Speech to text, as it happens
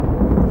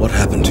What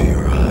happened to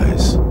your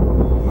eyes?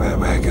 Where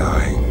we're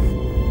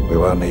going, we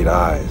won't need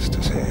eyes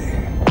to see.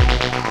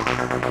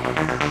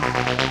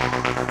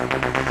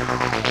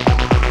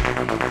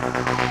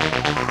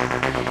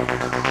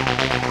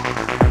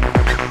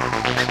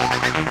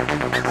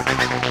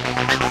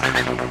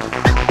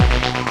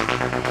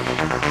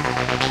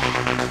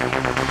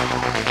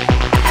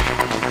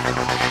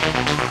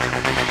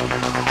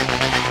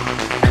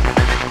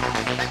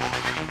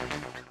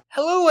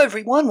 Hello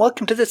everyone,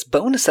 welcome to this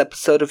bonus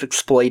episode of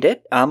Exploit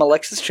It. I'm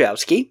Alexis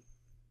Chowski.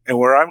 And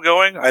where I'm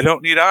going, I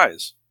don't need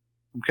eyes.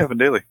 I'm Kevin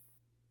Daly.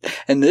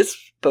 In this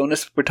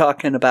bonus, we're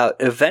talking about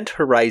Event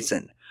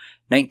Horizon,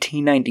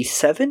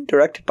 1997,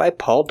 directed by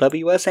Paul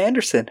W.S.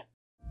 Anderson.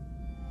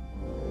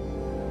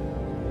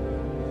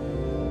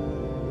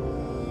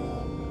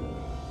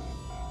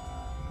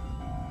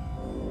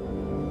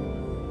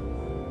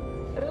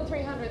 At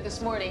 0300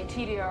 this morning,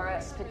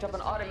 TDRS picked up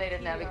an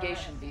automated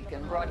navigation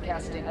beacon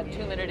broadcasting at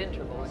 2-minute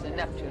intervals in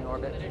Neptune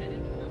orbit.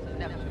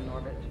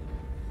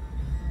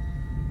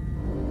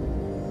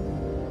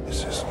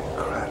 This is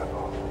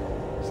incredible.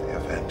 It's the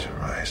Event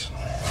Horizon.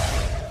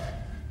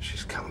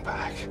 She's come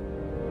back.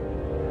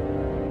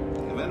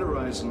 Event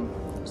Horizon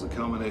is the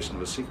culmination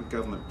of a secret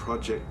government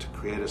project to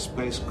create a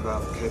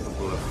spacecraft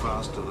capable of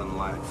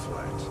faster-than-light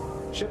flight.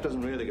 The ship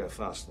doesn't really go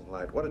faster than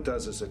light. What it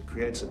does is it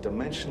creates a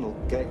dimensional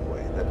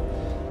gateway that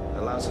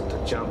allows it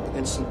to jump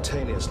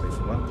instantaneously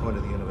from one point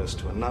of the universe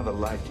to another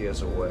light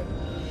years away.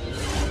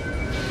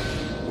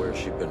 Where's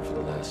she been for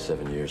the last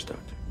 7 years,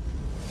 Doctor?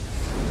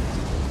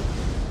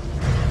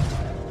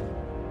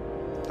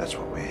 That's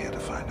what we're here to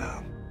find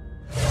out.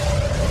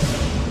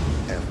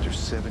 After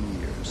 7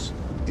 years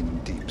in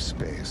deep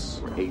space.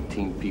 There were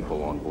 18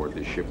 people on board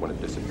this ship when it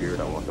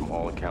disappeared. I want them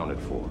all accounted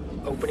for.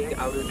 Opening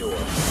outer door.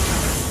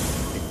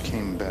 It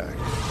came back,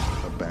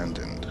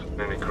 abandoned.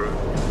 Any crew?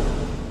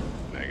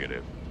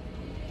 Negative.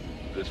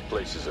 This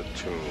place is a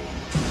tomb.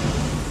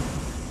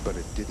 But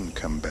it didn't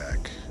come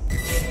back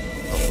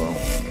alone.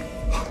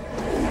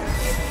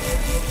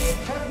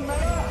 Captain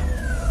Miller!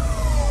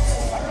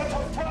 I've got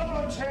some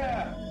problems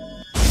here!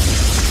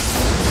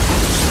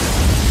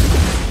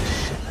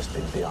 This ship has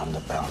been beyond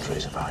the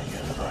boundaries of our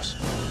universe.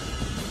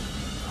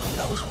 Who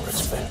knows where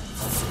it's been?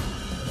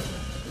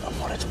 And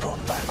what it's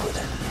brought back with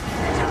it.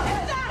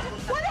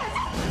 What is it?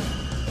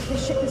 The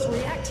ship is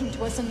reacting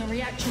to us and the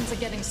reactions are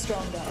getting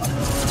stronger.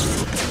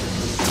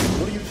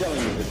 What are you telling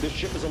me? That this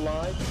ship is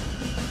alive?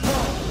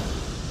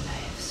 I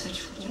have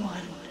such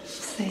one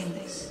thing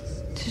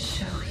to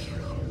show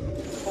you.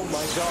 Oh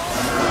my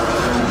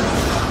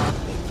God!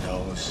 It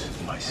knows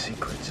my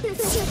secrets. It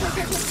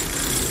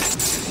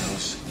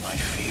knows my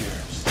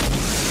fears.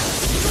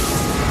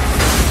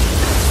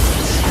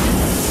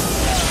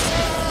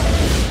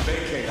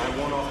 Vacate. I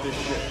want off this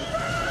ship.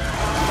 I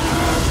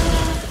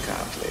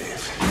can't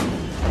leave.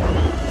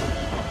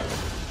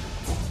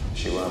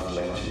 She won't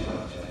let you.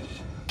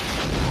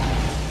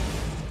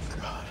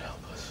 God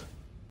help us.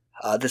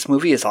 This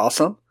movie is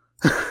awesome.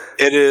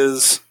 It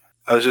is.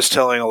 I was just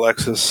telling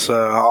Alexis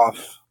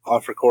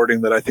off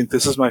recording that I think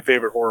this is my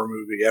favorite horror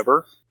movie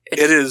ever.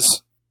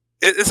 It's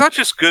not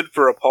just good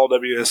for a Paul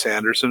W.S.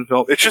 Anderson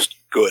film. It's just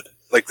good.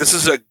 Like, this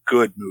is a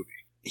good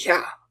movie.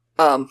 Yeah.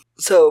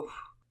 So,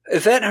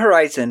 Event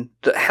Horizon,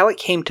 how it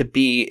came to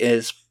be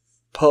is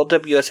Paul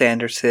W.S.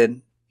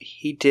 Anderson,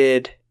 he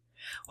did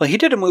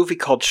a movie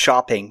called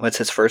Shopping, was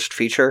his first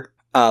feature,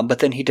 but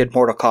then he did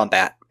Mortal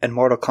Kombat, and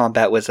Mortal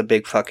Kombat was a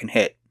big fucking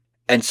hit.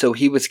 And so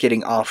he was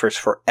getting offers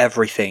for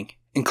everything,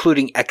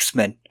 including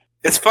X-Men.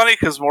 It's funny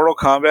because Mortal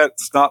Kombat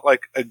is not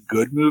like a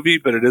good movie,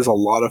 but it is a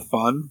lot of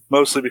fun.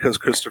 Mostly because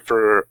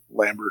Christopher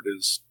Lambert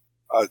is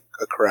a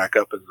crack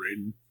up as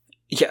Raiden.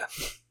 Yeah.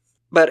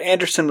 But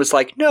Anderson was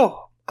like,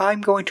 no,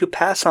 I'm going to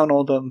pass on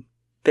all them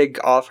big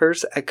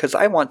offers because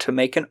I want to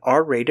make an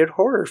R-rated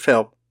horror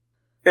film.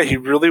 Yeah, he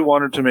really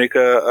wanted to make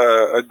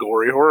a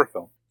gory horror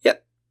film.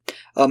 Yep.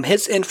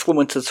 His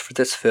influences for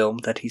this film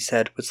that he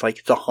said was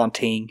like The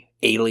Haunting,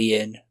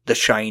 Alien, The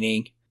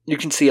Shining. You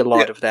can see a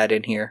lot of that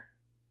in here.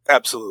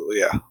 Absolutely,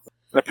 yeah. And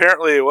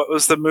apparently, what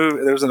was the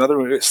movie? There was another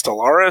movie,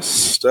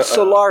 Stellaris?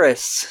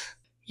 Stellaris.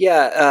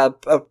 Yeah,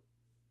 a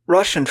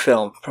Russian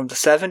film from the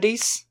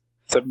 70s.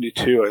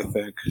 72, I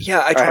think.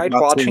 Yeah, I tried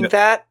watching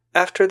that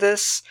after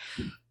this.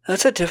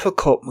 That's a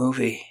difficult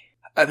movie.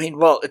 I mean,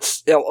 well,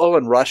 it's all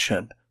in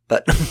Russian,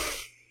 but...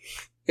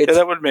 yeah,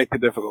 that would make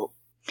it difficult.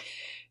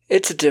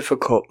 It's a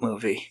difficult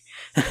movie.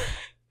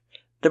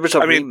 There was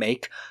a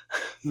remake.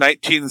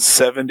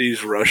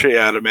 1970s Russia,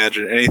 yeah, I'd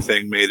imagine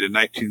anything made in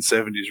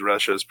 1970s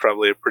Russia is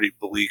probably a pretty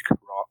bleak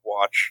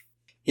watch.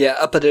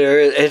 Yeah, but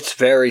it's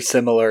very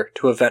similar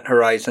to Event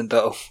Horizon,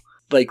 though.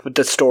 Like, with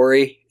the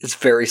story, it's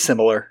very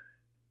similar.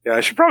 Yeah, I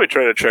should probably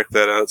try to check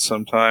that out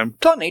sometime.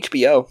 It's on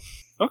HBO.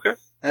 Okay.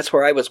 That's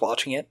where I was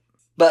watching it.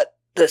 But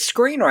the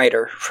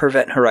screenwriter for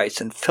Event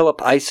Horizon,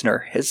 Philip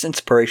Eisner, his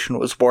inspiration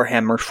was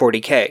Warhammer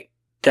 40k.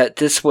 That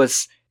this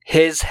was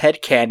his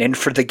headcanon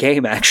for the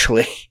game,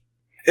 actually.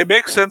 It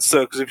makes sense,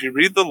 though, because if you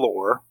read the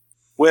lore,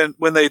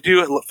 when they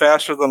do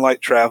faster than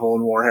light travel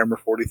in Warhammer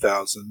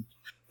 40,000,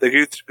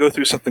 they go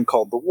through something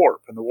called the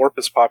warp, and the warp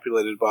is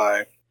populated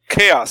by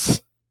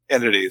chaos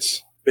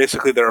entities.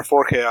 Basically, there are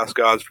 4 chaos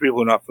gods. For people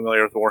who are not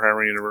familiar with the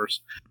Warhammer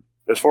universe,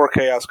 there's 4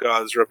 chaos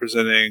gods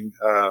representing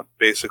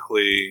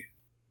basically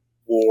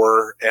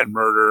war and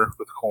murder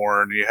with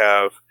Khorne. You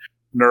have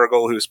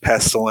Nurgle, who's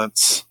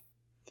pestilence.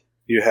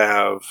 You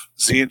have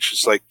Tzeentch,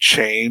 is like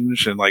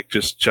change and like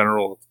just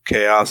general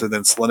chaos, and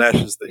then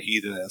Slaanesh is the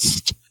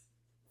hedonist,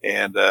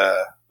 and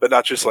but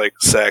not just like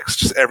sex,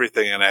 just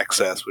everything in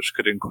excess, which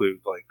could include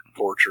like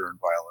torture and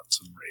violence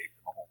and rape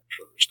and a whole bunch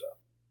of other stuff.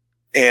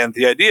 And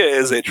the idea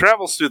is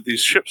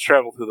these ships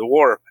travel through the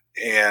warp,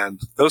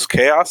 and those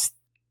chaos,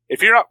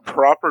 if you're not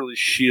properly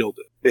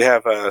shielded, they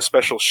have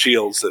special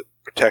shields that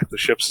protect the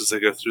ships as they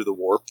go through the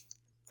warp.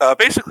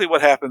 Basically,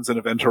 what happens in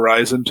Event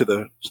Horizon to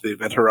the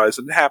Event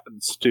Horizon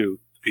happens to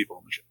the people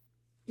on the ship.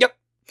 Yep.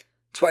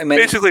 That's why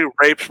basically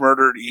raped,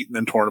 murdered, eaten,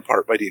 and torn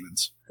apart by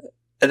demons.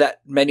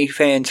 That many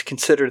fans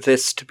consider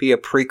this to be a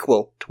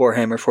prequel to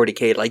Warhammer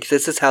 40k. Like,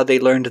 this is how they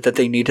learned that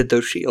they needed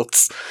those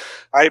shields.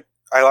 I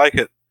like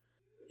it.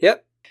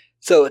 Yep.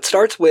 So it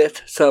starts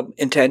with some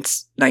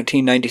intense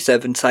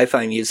 1997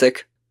 sci-fi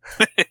music.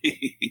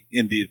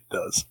 Indeed it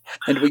does.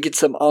 And we get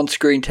some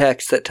on-screen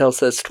text that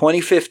tells us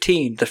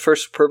 2015, the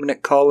first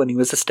permanent colony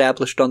was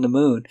established on the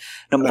moon.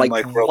 And I'm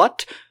like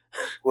what?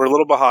 We're a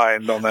little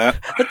behind on that.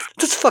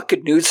 That's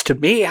fucking news to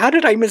me. How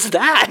did I miss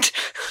that?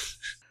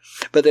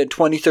 But then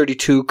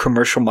 2032,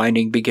 commercial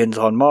mining begins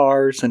on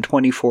Mars. And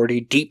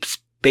 2040, deep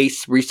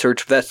space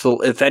research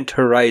vessel Event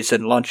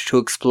Horizon launched to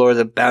explore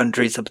the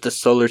boundaries of the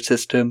solar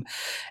system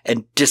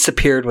and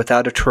disappeared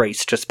without a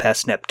trace just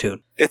past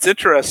Neptune. It's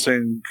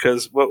interesting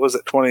because, what was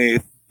it,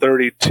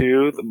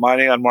 2032, the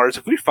mining on Mars?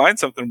 If we find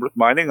something worth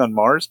mining on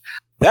Mars,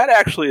 that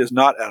actually is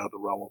not out of the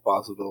realm of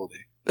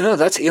possibility. No,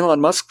 that's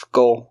Elon Musk's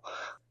goal.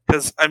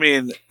 Because, I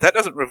mean, that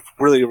doesn't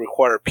really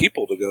require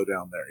people to go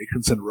down there. You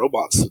can send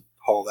robots to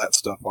haul that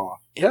stuff off.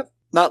 Yep.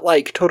 Not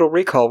like Total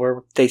Recall,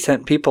 where they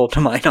sent people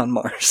to mine on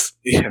Mars.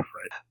 Yeah,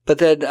 right. But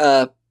then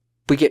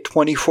we get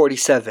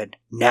 2047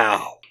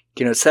 now.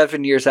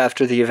 7 years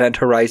after the Event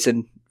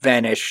Horizon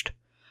vanished.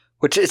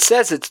 Which it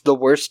says it's the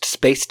worst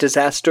space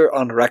disaster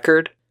on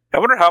record. I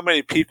wonder how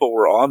many people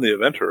were on the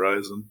Event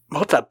Horizon.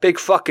 Well, it's a big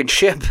fucking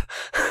ship.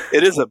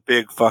 It is a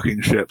big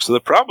fucking ship. So they're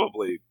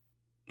probably,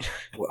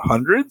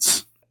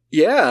 hundreds?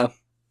 Yeah.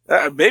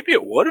 Maybe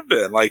it would have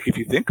been, like, if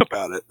you think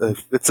about it.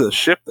 If it's a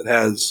ship that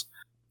has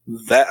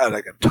that,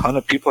 like, a ton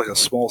of people, like a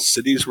small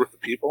city's worth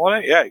of people on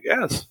it. Yeah, I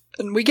guess.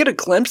 And we get a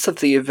glimpse of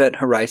the Event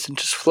Horizon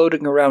just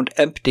floating around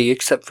empty,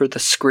 except for the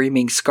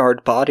screaming,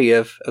 scarred body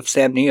of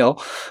Sam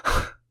Neill.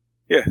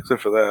 Yeah,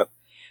 except for that.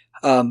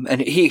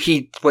 And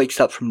he wakes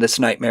up from this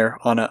nightmare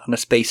on a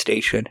space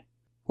station,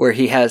 where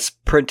he has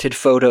printed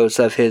photos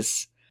of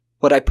his,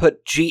 what I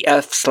put,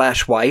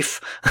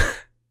 GF/wife.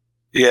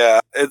 Yeah,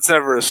 it's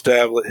never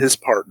established. His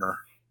partner.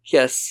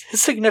 Yes, his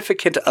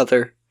significant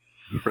other.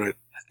 Right.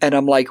 And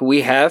I'm like,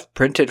 we have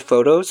printed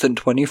photos in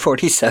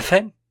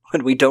 2047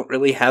 when we don't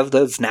really have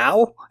those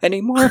now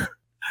anymore?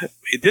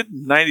 He did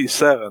in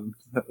 97.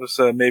 That was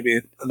maybe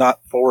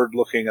not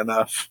forward-looking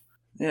enough.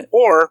 Yeah.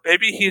 Or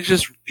maybe he's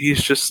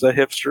just a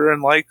hipster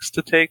and likes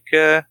to take,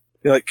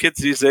 like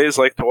kids these days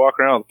like to walk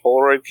around with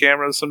Polaroid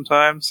cameras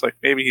sometimes. Like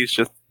maybe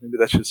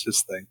that's just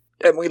his thing.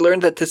 And we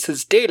learned that this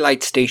is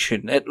Daylight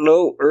Station at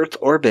low Earth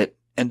orbit,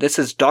 and this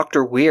is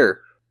Dr.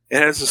 Weir.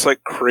 It has this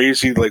like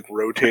crazy like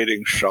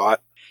rotating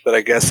shot that I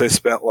guess they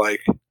spent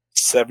like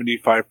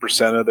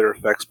 75% of their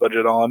effects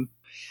budget on.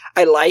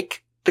 I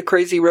like the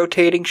crazy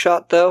rotating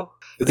shot though.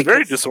 It's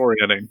very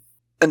disorienting.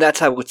 And that's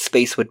how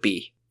space would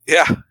be.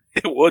 Yeah,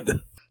 it would.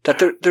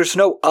 That there's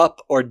no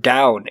up or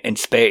down in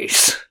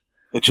space.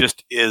 It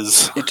just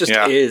is. It just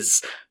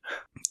is.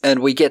 And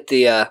we get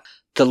the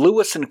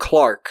Lewis and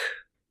Clark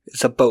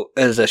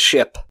is a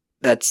ship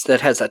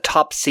that has a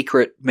top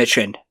secret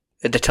mission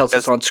that tells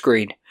us on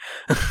screen.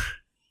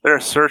 They're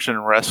a search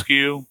and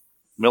rescue,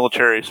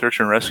 military search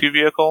and rescue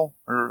vehicle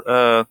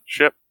or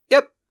ship.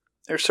 Yep,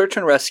 they're search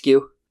and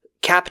rescue,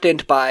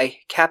 captained by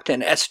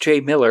Captain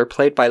S.J. Miller,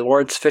 played by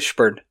Lawrence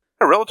Fishburne.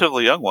 A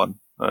relatively young one,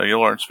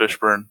 Lawrence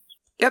Fishburne.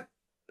 Yep,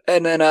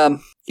 and then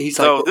he's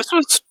like. So this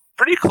was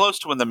pretty close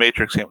to when The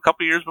Matrix came. A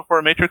couple years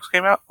before Matrix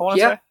came out. I want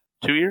to say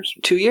 2 years.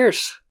 2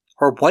 years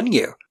or 1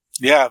 year.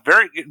 Yeah,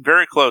 very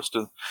very close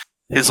to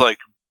his like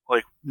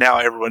now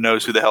everyone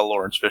knows who the hell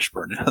Lawrence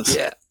Fishburne is.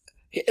 Yeah,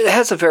 it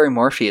has a very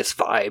Morpheus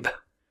vibe.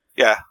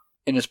 Yeah,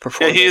 in his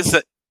performance.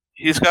 Yeah,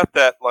 he's got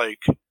that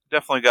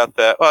definitely got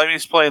that. Well, I mean,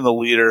 he's playing the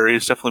leader.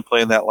 He's definitely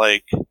playing that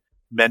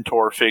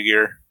mentor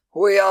figure.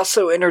 We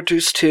also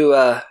introduced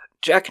to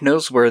Jack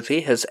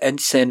Noseworthy as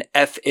Ensign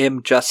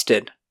F.M.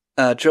 Justin.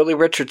 Jolie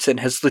Richardson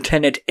has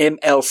Lieutenant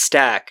M.L.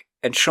 Stack.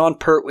 And Sean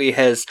Pertwee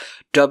has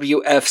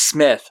W.F.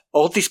 Smith.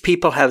 All these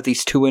people have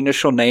these two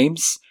initial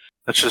names.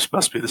 That just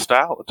must be the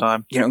style at the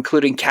time.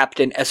 Including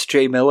Captain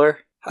S.J.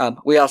 Miller.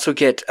 We also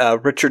get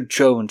Richard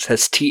Jones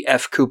has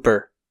T.F.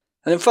 Cooper.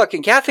 And then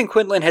fucking Kathleen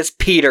Quinlan has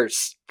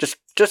Peters.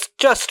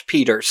 Just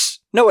Peters.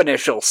 No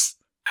initials.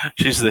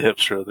 She's the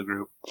hipster of the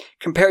group.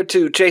 Compared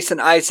to Jason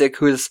Isaac,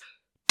 who is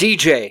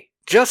DJ.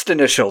 Just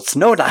initials,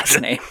 no last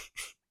name.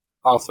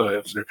 Also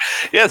hipster.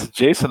 Yes,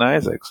 Jason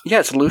Isaacs.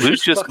 Yes,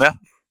 Lucius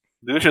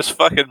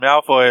fucking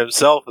Malfoy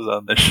himself is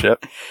on this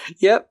ship.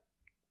 Yep.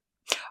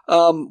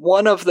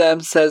 One of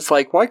them says,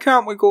 like, why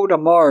can't we go to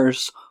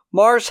Mars?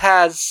 Mars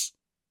has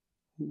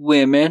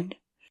women.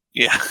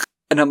 Yeah.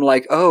 And I'm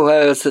like, oh,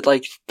 is it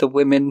like the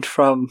women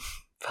from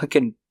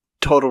fucking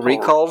Total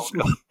Recalls?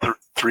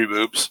 Three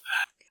boobs.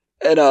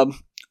 And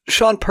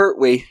Sean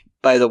Pertwee,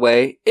 by the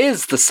way,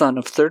 is the son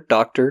of Third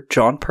Doctor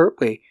John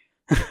Pertwee.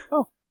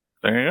 Oh,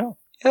 there you go.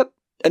 Yep.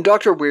 And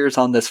Dr. Weir's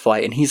on this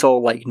flight, and he's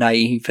all, like,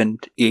 naive and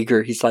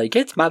eager. He's like,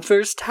 it's my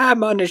first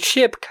time on a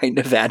ship kind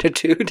of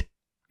attitude.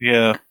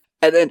 Yeah.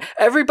 And then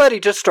everybody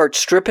just starts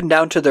stripping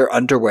down to their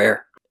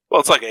underwear.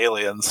 Well, it's like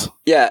Aliens.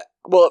 Yeah.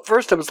 Well, at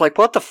first I was like,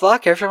 what the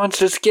fuck? Everyone's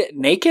just getting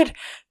naked?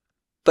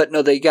 But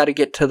no, they got to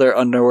get to their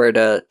underwear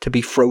to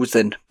be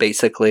frozen,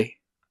 basically.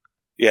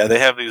 Yeah, they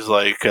have these,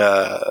 like,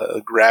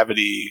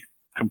 gravity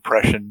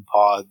compression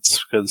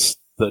pods, because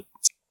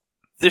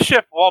the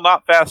ship, while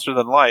not faster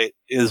than light,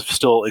 is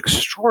still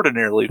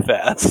extraordinarily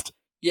fast.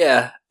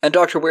 Yeah, and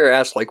Dr. Weir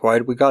asks, like, why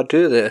do we gotta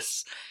do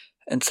this?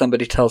 And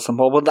somebody tells him,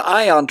 well, when the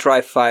ion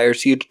drive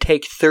fires, you'd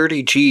take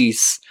 30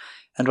 Gs,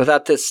 and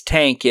without this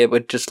tank, it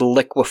would just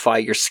liquefy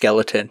your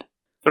skeleton.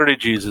 30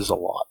 Gs is a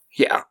lot.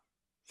 Yeah.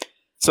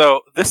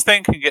 So, this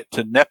thing can get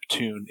to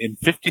Neptune in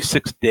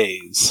 56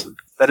 days.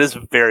 That is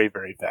very,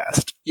 very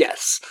fast.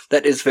 Yes,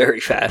 that is very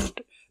fast.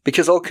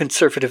 Because all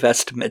conservative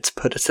estimates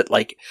put us at,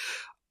 like,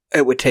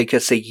 it would take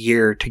us a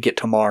year to get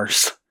to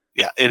Mars.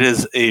 Yeah, it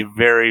is a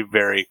very,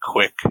 very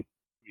quick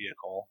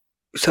vehicle.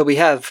 So we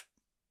have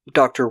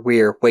Dr.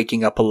 Weir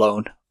waking up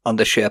alone on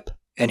the ship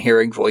and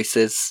hearing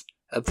voices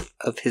of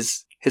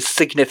his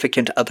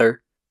significant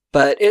other.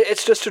 But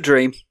it's just a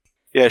dream.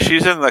 Yeah,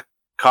 she's in the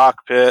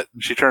cockpit,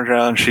 and she turns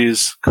around, and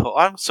she's,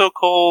 I'm so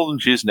cold,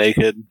 and she's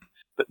naked,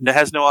 but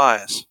has no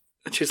eyes.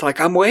 And she's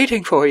like, I'm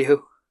waiting for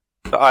you.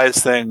 The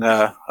eyes thing,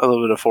 a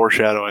little bit of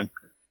foreshadowing.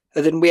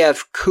 And then we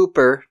have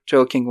Cooper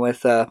joking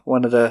with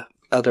one of the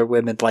other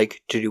women,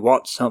 like, did you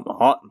want something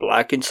hot and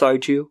black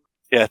inside you?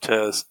 Yeah,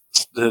 to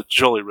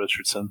Jolie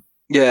Richardson.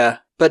 Yeah,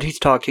 but he's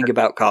talking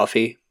about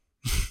coffee.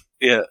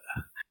 Yeah.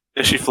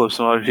 And she flips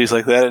him off. He's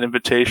like, that an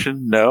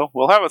invitation? No?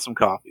 Well, how about some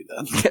coffee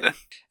then?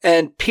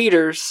 And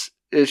Peters,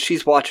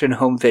 she's watching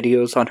home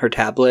videos on her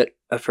tablet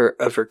of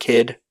her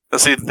kid. Now,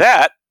 see,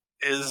 that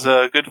is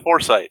good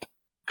foresight.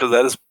 Because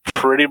that is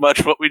pretty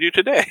much what we do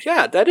today.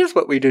 Yeah, that is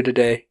what we do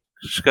today.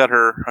 She's got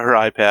her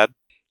iPad.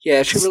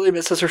 Yeah, she really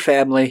misses her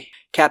family.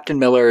 Captain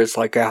Miller is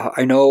like,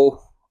 I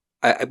know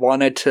I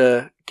wanted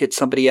to get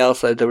somebody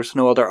else. There was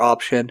no other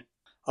option.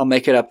 I'll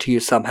make it up to you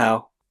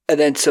somehow. And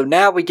then, so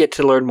now we get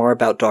to learn more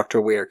about Dr.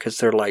 Weir, because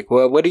they're like,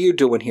 well, what are you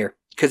doing here?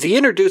 Because he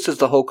introduces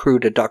the whole crew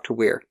to Dr.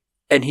 Weir.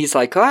 And he's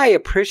like, I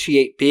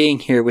appreciate being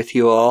here with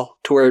you all.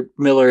 To where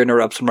Miller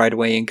interrupts him right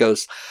away and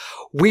goes,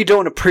 we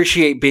don't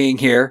appreciate being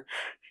here.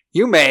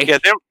 You may. Yeah,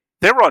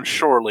 they were on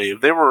shore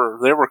leave. They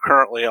were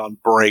currently on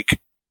break.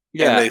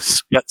 Yeah. And they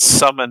got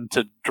summoned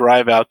to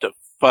drive out to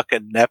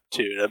fucking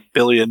Neptune, 1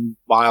 billion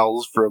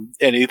miles from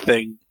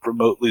anything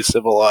remotely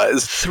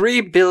civilized.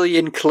 3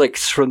 billion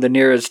clicks from the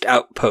nearest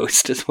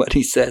outpost is what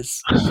he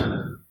says.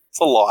 It's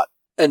a lot.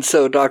 And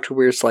so Dr.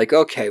 Weir's like,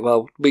 okay,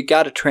 well, we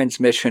got a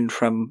transmission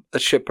from a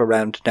ship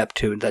around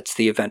Neptune. That's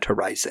the Event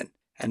Horizon.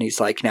 And he's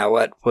like, now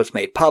what was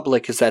made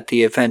public is that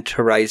the Event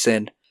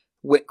Horizon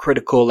went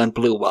critical and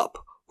blew up,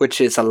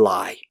 which is a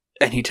lie.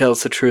 And he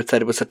tells the truth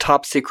that it was a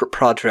top secret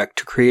project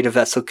to create a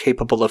vessel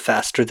capable of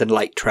faster than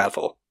light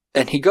travel.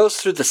 And he goes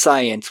through the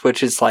science,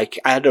 which is like,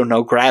 I don't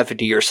know,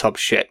 gravity or some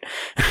shit.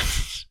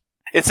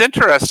 It's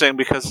interesting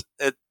because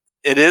it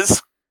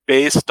is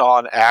based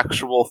on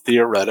actual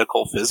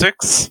theoretical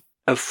physics.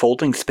 Of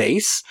folding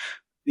space?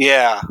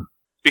 Yeah.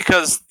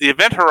 Because the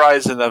event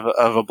horizon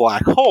of a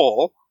black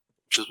hole,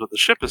 which is what the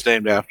ship is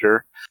named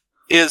after,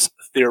 is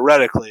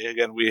theoretically,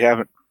 again, we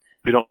don't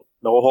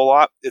know a whole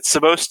lot. It's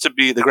supposed to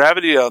be, the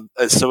gravity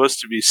is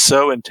supposed to be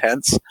so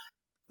intense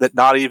that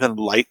not even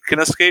light can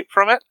escape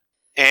from it.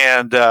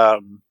 And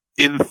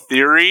in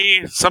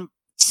theory, some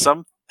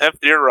have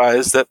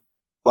theorized that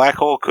black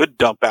hole could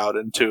dump out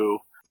into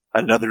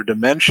another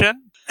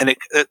dimension, and it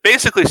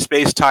basically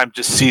space-time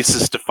just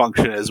ceases to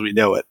function as we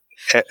know it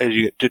as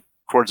you get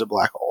towards a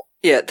black hole.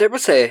 Yeah, there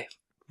was a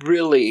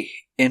really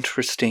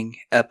interesting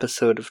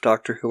episode of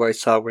Doctor Who I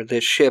saw where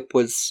this ship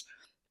was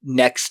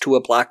next to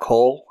a black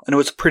hole, and it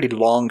was a pretty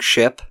long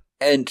ship,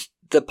 and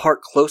the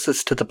part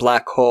closest to the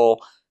black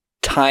hole,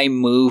 time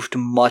moved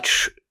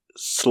much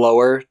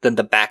slower than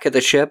the back of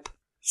the ship.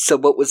 So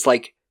what was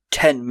like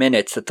 10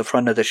 minutes at the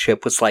front of the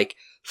ship was like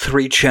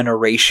 3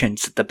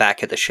 generations at the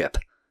back of the ship.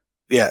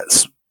 Yeah,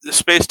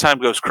 space-time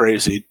goes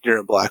crazy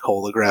during a black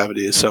hole. The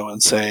gravity is so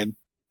insane.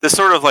 This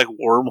sort of like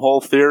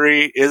wormhole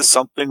theory is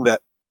something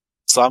that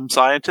some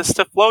scientists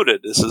have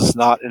floated. This is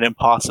not an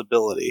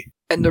impossibility.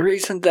 And the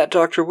reason that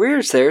Dr.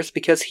 Weir's there is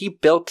because he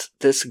built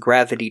this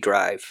gravity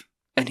drive.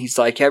 And he's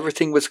like,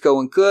 everything was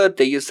going good,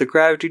 they used the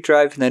gravity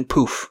drive, and then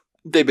poof,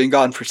 they've been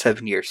gone for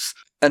 7 years.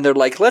 And they're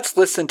like, let's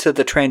listen to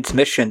the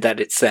transmission that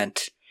it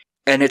sent.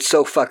 And it's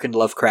so fucking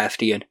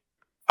Lovecraftian.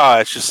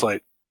 It's just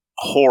like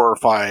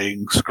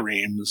horrifying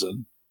screams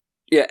and...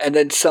 Yeah, and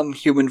then some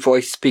human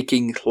voice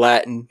speaking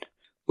Latin,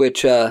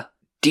 which,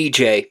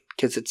 DJ,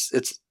 because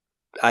it's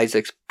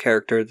Isaac's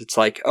character that's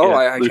like,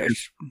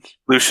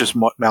 Lucius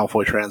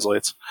Malfoy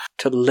translates.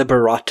 To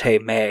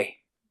liberate me,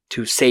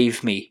 to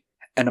save me.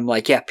 And I'm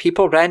like, yeah,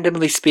 people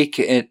randomly speak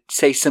and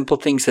say simple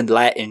things in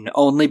Latin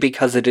only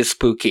because it is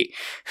spooky.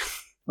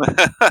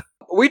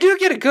 We do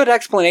get a good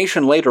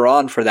explanation later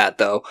on for that,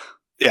 though.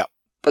 Yeah.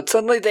 But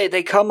suddenly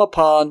they come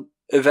upon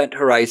Event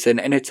Horizon,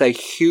 and it's a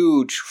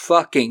huge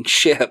fucking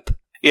ship.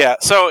 Yeah,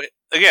 so,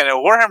 again, in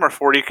Warhammer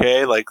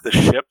 40k, like, the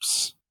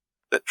ships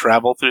that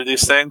travel through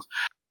these things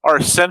are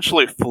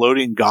essentially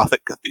floating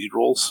Gothic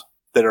cathedrals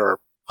that are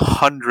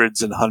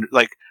hundreds and hundreds,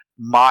 like,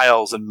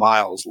 miles and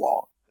miles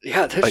long.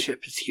 Yeah, this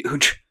ship is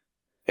huge.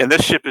 And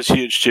this ship is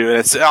huge, too, and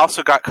it's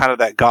also got kind of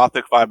that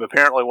Gothic vibe.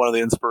 Apparently, one of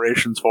the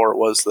inspirations for it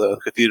was the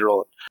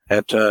cathedral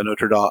at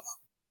Notre Dame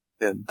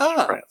in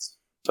France.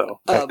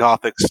 So, that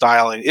Gothic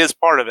styling is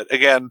part of it.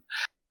 Again,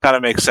 kind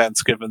of makes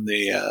sense given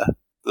the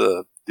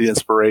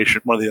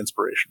inspiration, one of the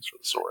inspirations for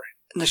the story.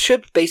 And the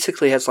ship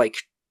basically has, like,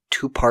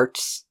 two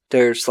parts.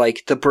 There's,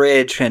 like, the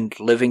bridge and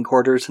living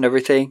quarters and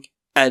everything.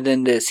 And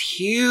then this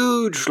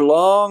huge,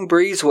 long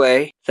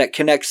breezeway that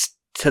connects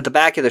to the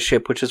back of the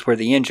ship, which is where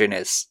the engine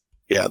is.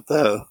 Yeah,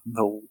 the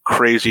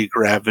crazy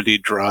gravity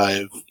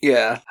drive.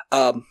 Yeah.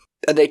 And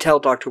they tell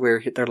Dr.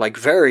 Weir, they're like,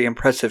 very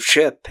impressive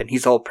ship. And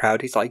he's all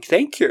proud. He's like,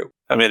 thank you.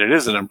 I mean, it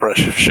is an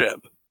impressive ship.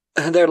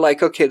 And they're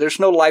like, okay,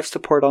 there's no life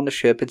support on the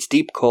ship. It's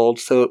deep cold,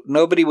 so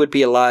nobody would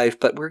be alive.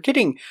 But we're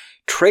getting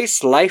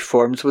trace life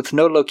forms with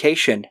no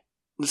location.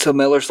 And so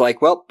Miller's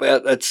like, well,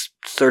 let's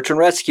search and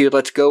rescue.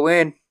 Let's go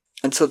in.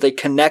 And so they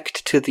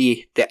connect to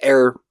the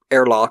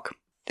airlock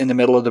in the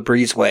middle of the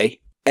breezeway.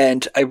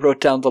 And I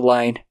wrote down the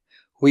line,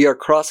 we are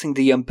crossing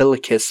the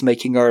umbilicus,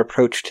 making our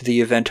approach to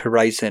the event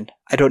horizon.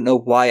 I don't know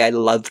why I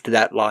loved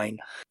that line.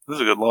 This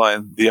is a good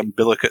line. The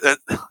umbilicus.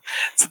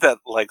 It's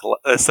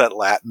that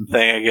Latin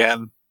thing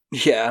again.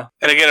 Yeah.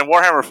 And again, in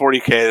Warhammer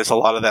 40k, there's a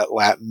lot of that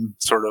Latin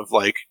sort of,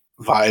 like,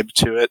 vibe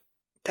to it.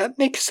 That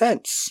makes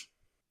sense.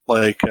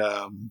 Like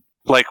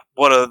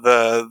one of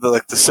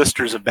the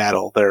Sisters of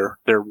Battle,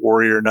 their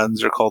warrior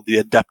nuns are called the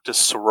Adeptus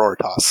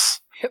Sororitas.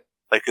 Yep.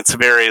 Like, it's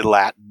very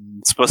Latin.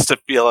 It's supposed to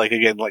feel like,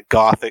 again, like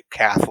Gothic,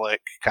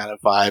 Catholic kind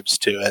of vibes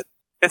to it.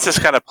 It's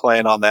just kind of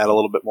playing on that a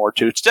little bit more,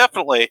 too. It's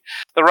definitely,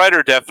 the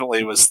writer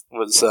definitely was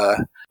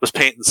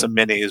painting some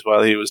minis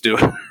while he was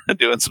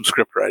doing some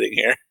script writing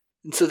here.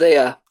 And so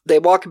they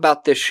walk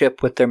about this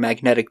ship with their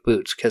magnetic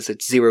boots because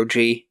it's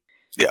 0G.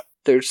 Yeah.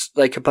 There's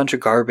like a bunch of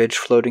garbage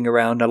floating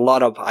around, a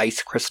lot of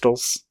ice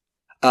crystals.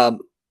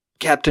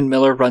 Captain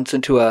Miller runs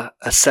into a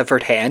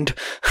severed hand.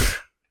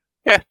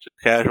 Yeah, just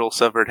casual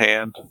severed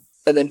hand.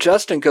 And then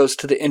Justin goes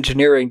to the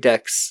engineering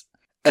decks,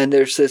 and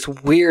there's this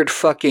weird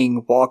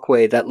fucking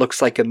walkway that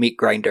looks like a meat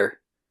grinder.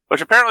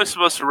 Which apparently is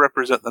supposed to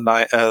represent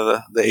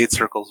the 8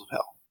 circles of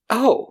hell.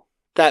 Oh,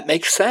 that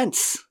makes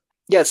sense.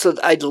 Yeah, so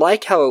I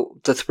like how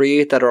the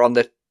three that are on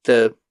the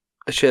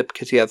ship,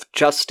 because you have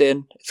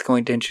Justin is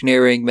going to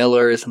engineering,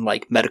 Miller is in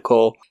like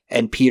medical,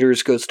 and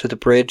Peters goes to the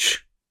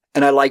bridge.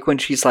 And I like when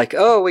she's like,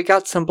 oh, we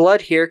got some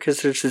blood here,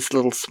 because there's this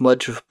little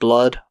smudge of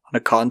blood on a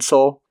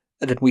console.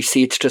 And then we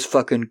see it's just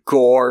fucking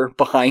gore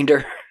behind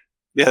her.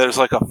 Yeah, there's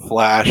like a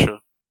flash of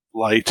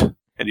light,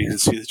 and you can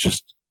see it's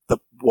just the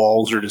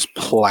walls are just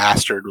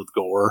plastered with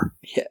gore.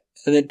 Yeah,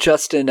 and then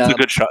Justin... It's a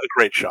good shot, a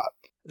great shot.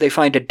 They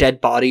find a dead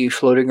body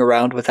floating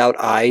around without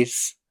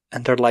eyes,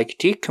 and they're like,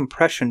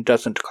 decompression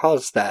doesn't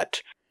cause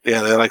that.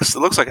 Yeah, it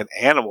looks like an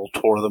animal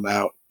tore them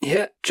out.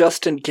 Yeah,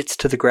 Justin gets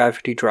to the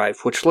gravity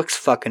drive, which looks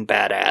fucking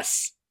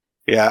badass.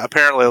 Yeah,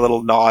 apparently a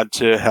little nod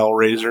to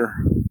Hellraiser.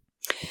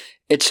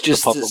 It's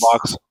just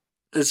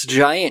this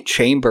giant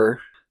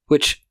chamber,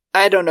 which,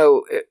 I don't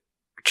know,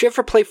 did you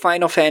ever play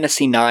Final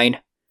Fantasy IX?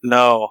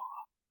 No.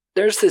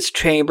 There's this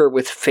chamber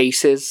with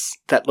faces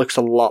that looks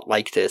a lot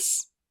like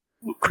this.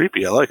 Ooh,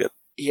 creepy, I like it.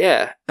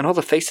 Yeah, and all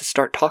the faces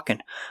start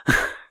talking.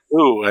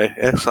 Ooh,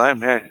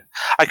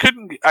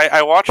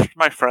 I watched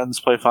my friends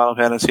play Final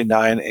Fantasy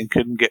IX and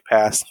couldn't get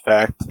past the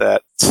fact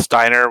that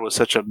Steiner was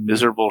such a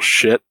miserable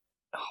shit.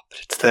 Oh, but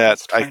it's that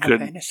Final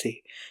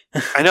Fantasy.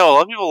 I know, a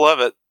lot of people love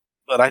it,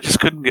 but I just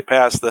couldn't get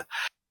past the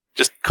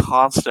just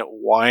constant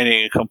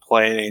whining and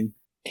complaining.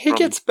 It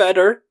gets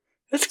better.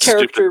 His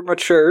character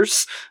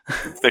matures.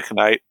 Thick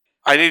Knight.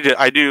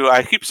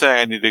 I keep saying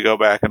I need to go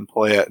back and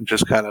play it and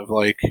just kind of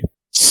like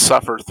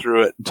suffer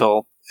through it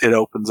until it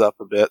opens up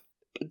a bit.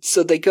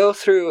 So they go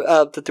through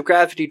the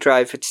gravity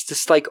drive. It's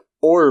this like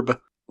orb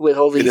with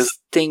all these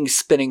things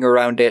spinning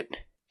around it.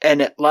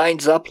 And it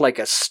lines up like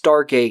a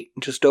Stargate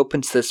and just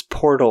opens this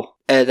portal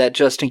that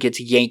Justin gets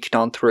yanked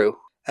on through.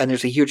 And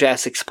there's a huge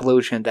ass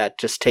explosion that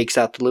just takes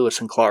out Lewis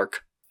and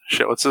Clark.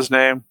 Shit, what's his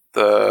name?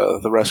 The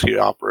rescue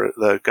operator,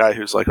 the guy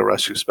who's like a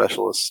rescue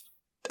specialist.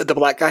 The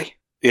black guy?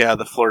 Yeah,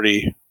 the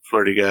flirty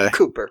guy.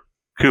 Cooper,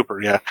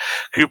 yeah.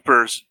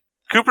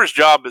 Cooper's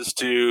job is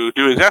to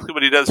do exactly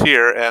what he does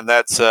here, and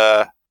that's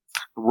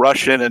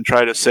rush in and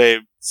try to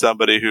save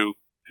somebody who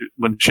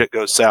when shit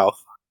goes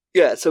south.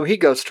 Yeah, so he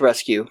goes to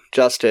rescue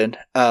Justin.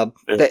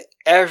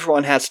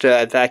 Everyone has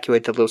to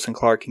evacuate the Lewis and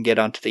Clark and get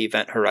onto the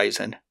event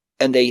horizon.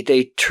 And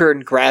they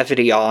turn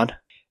gravity on,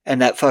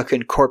 and that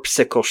fucking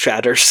corpsicle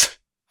shatters.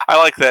 I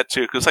like that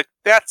too, because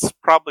that's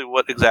probably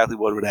exactly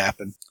what would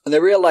happen. And they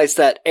realize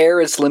that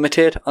air is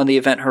limited on the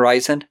event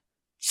horizon,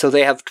 so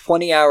they have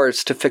 20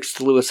 hours to fix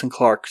the Lewis and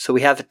Clark. So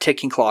we have a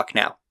ticking clock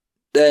now.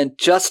 Then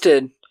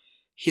Justin,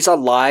 he's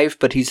alive,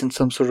 but he's in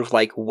some sort of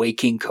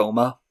waking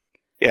coma.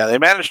 Yeah, they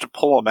managed to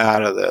pull him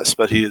out of this,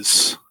 but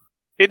he's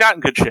not in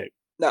good shape.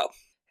 No.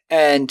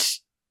 And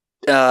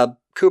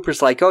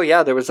Cooper's like, oh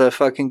yeah, there was a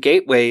fucking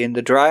gateway in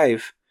the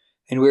drive.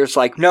 And Weir's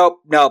like, nope,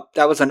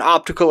 that was an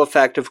optical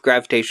effect of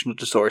gravitational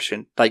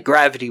distortion, like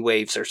gravity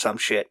waves or some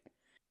shit.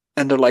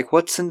 And they're like,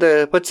 what's in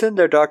there,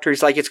 doctor?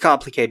 He's like, it's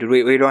complicated.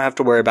 We don't have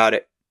to worry about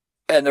it.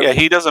 And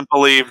he doesn't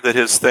believe that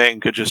his thing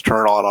could just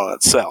turn on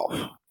itself,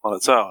 on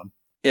its own.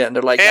 Yeah, and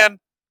they're like... And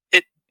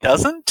it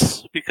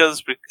doesn't,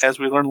 because as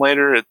we learn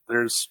later,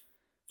 there's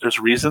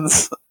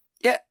reasons.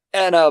 Yeah,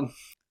 and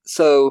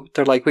so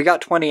they're like, we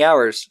got 20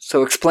 hours,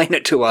 so explain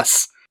it to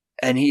us.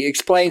 And he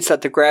explains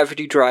that the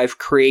gravity drive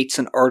creates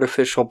an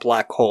artificial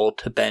black hole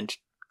to bend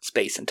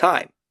space and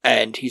time.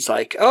 And he's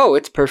like, oh,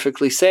 it's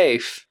perfectly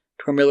safe.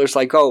 Troy Miller's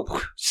like,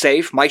 oh,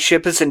 safe? My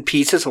ship is in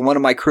pieces and one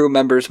of my crew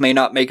members may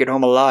not make it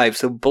home alive,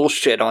 so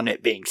bullshit on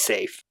it being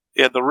safe.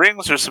 Yeah, the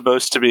rings are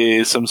supposed to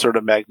be some sort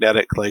of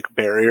magnetic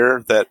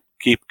barrier that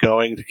keep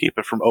going to keep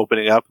it from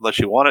opening up unless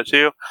you want it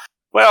to.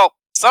 Well,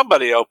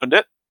 somebody opened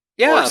it.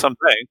 Yeah. Or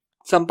something.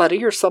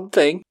 Somebody or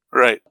something.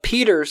 Right.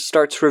 Peters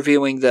starts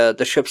reviewing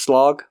the ship's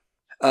log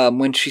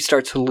when she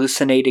starts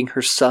hallucinating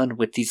her son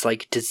with these,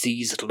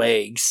 diseased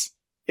legs.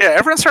 Yeah,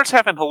 everyone starts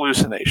having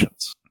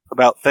hallucinations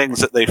about things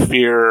that they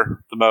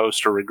fear the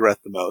most or regret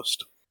the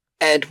most.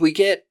 And we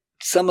get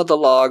some of the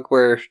log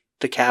where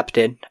the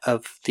captain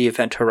of the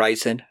Event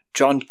Horizon,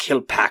 John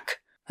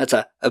Kilpack, that's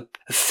a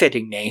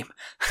fitting name.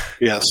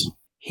 Yes.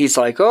 He's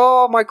like,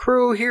 oh, my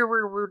crew here,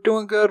 we're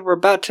doing good. We're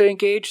about to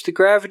engage the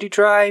gravity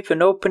drive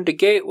and open the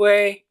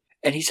gateway.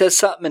 And he says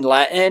something in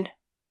Latin,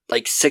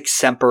 like Sic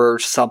Semper or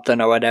something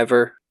or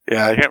whatever.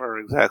 Yeah, I can't remember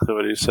exactly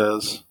what he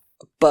says.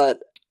 But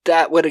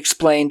that would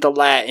explain the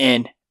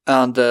Latin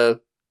on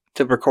the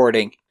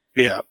recording.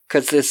 Yeah.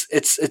 Because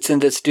it's in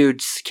this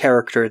dude's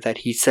character that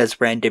he says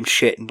random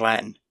shit in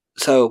Latin.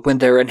 So when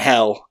they're in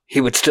hell,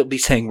 he would still be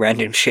saying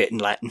random shit in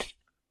Latin.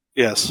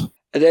 Yes.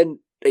 And then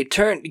they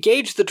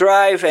engage the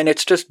drive, and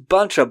it's just a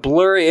bunch of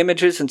blurry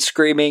images and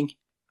screaming.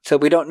 So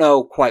we don't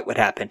know quite what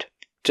happened.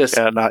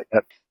 Not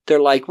yet.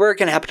 They're like, we're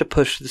going to have to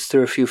push this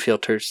through a few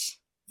filters.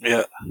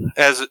 Yeah.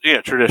 As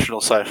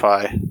traditional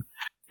sci-fi,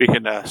 we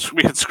can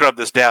scrub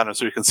this down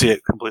so we can see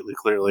it completely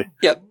clearly.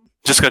 Yep.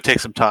 Just going to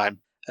take some time.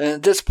 And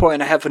at this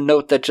point, I have a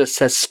note that just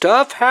says,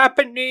 stuff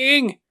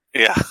happening!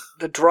 Yeah.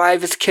 The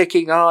drive is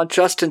kicking on,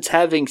 Justin's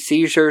having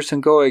seizures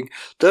and going,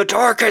 the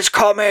dark is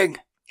coming!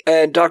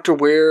 And Dr.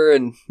 Weir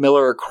and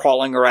Miller are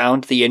crawling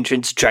around the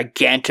engine's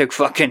gigantic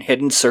fucking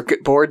hidden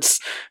circuit boards.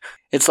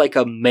 It's like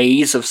a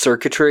maze of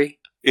circuitry.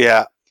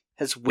 Yeah.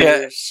 As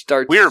Weir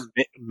starts... Weir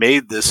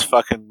made this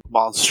fucking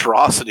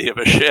monstrosity of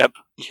a ship.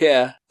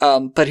 Yeah.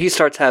 But he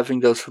starts having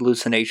those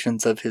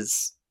hallucinations of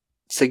his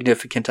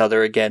significant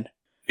other again.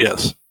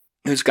 Yes.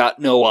 Who's got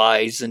no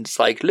eyes and it's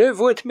like, live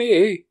with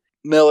me.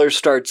 Miller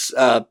starts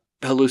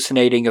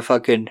hallucinating a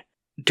fucking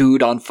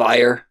dude on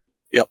fire.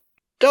 Yep.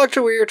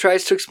 Dr. Weir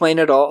tries to explain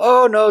it all.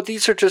 Oh no,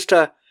 these are just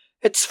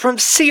it's from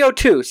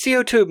CO2.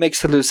 CO2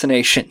 makes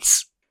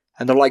hallucinations.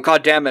 And they're like,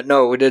 God damn it,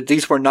 no,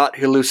 these were not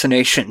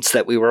hallucinations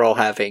that we were all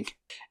having.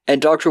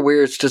 And Dr.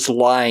 Weir is just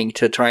lying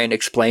to try and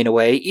explain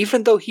away,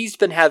 even though he's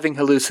been having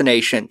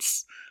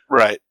hallucinations.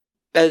 Right.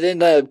 And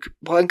then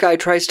one guy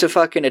tries to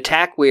fucking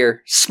attack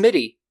Weir.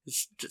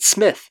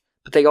 Smith,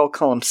 but they all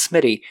call him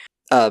Smitty.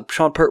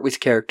 Sean Pertwee's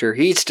character,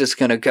 he's just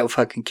gonna go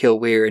fucking kill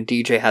Weir, and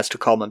DJ has to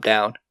calm him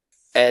down.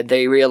 And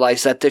they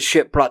realize that this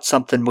ship brought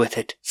something with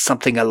it.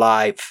 Something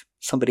alive.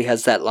 Somebody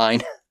has that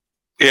line.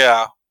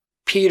 Yeah.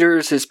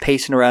 Peters is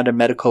pacing around in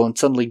medical, and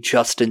suddenly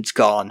Justin's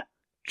gone.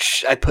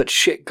 I put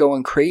shit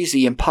going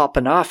crazy and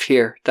popping off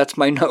here. That's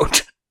my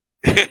note.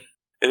 It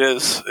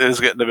is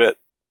getting a bit...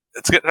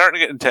 It's starting to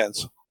get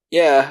intense.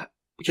 Yeah,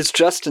 because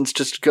Justin's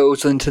just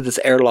goes into this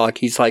airlock.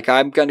 He's like,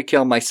 I'm gonna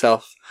kill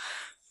myself.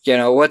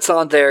 What's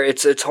on there?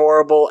 It's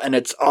horrible and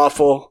it's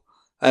awful.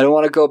 I don't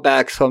want to go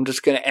back, so I'm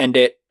just gonna end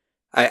it.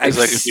 It's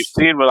like, if you've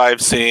seen what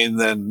I've seen,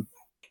 then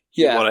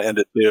you want to end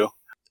it too.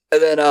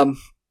 And then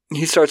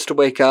he starts to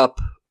wake up,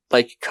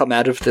 come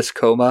out of this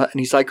coma, and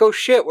he's like, oh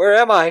shit, where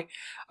am I?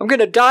 I'm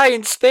gonna die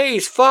in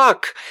space,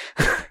 fuck!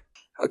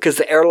 Because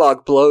the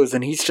airlock blows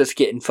and he's just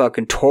getting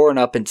fucking torn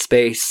up in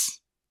space.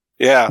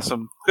 Yeah,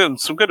 some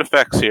good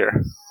effects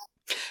here.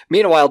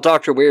 Meanwhile,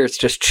 Dr. Weir is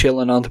just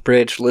chilling on the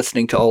bridge,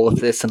 listening to all of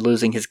this and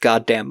losing his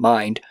goddamn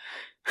mind.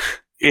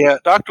 Yeah,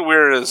 Dr.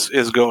 Weir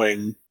is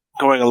going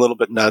a little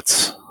bit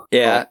nuts.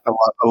 Yeah.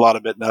 A lot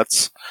of bit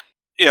nuts.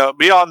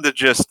 beyond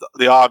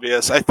the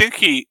obvious, I think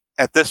he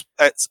at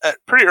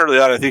pretty early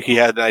on, I think he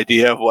had an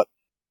idea of what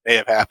may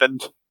have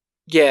happened.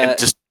 Yeah, and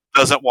just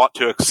doesn't want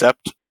to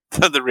accept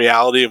the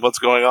reality of what's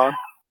going on.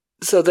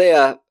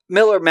 So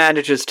Miller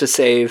manages to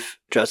save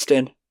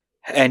Justin,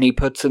 and he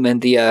puts him in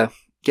the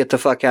get the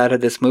fuck out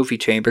of this movie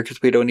chamber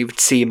because we don't even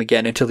see him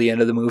again until the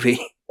end of the movie.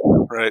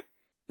 Right.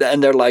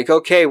 And they're like,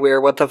 okay,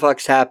 what the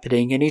fuck's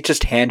happening? And he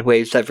just hand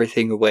waves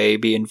everything away,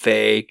 being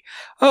vague.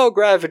 Oh,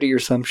 gravity or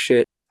some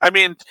shit. I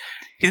mean,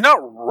 he's not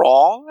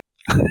wrong,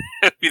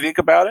 if you think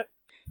about it.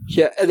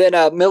 Yeah, and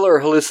then Miller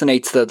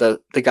hallucinates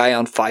the guy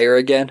on fire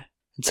again.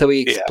 And so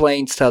he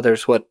explains to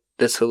others what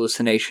this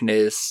hallucination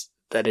is,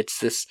 that it's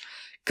this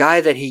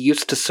guy that he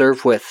used to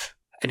serve with.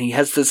 And he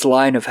has this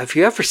line of, have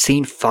you ever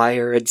seen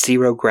fire at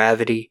zero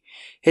gravity?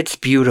 It's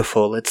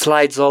beautiful. It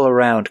slides all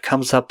around,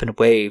 comes up in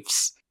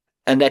waves.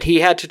 And that he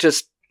had to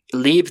just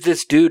leave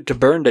this dude to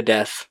burn to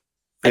death.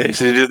 Yeah, he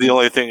did the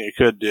only thing he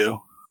could do.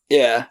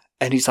 Yeah.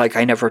 And he's like,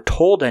 I never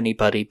told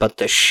anybody, but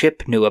the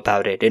ship knew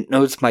about it. It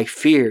knows my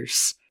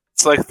fears.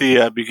 It's like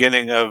the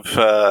beginning of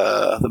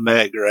the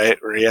Meg, right?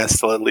 Where he has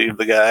to leave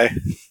the guy.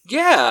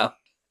 Yeah.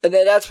 And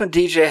then that's when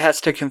DJ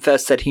has to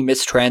confess that he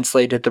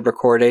mistranslated the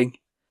recording.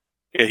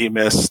 Yeah, he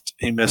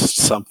missed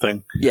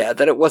something. Yeah,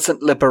 that it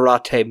wasn't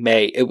Liberate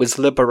Me. It was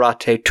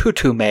Liberate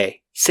Tutu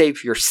Me.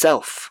 Save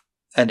yourself.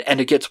 And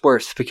it gets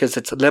worse because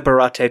it's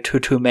Liberate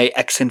Tutu Me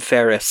ex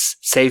inferis.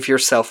 Save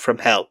yourself from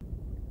hell.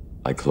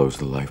 I closed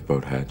the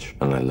lifeboat hatch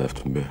and I left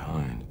him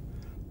behind.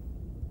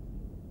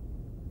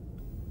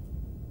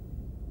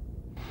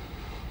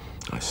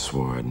 I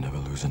swore I'd never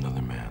lose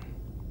another man.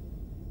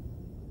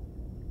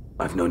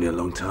 I've known you a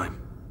long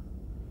time.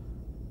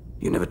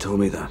 You never told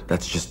me that.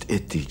 That's just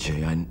it,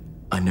 DJ.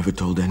 I never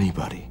told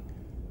anybody.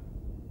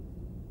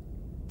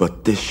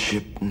 But this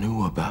ship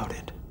knew about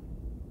it.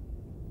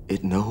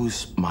 It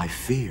knows my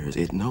fears.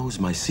 It knows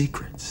my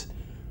secrets.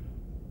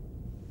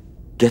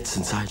 Gets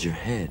inside your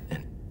head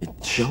and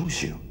it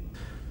shows you.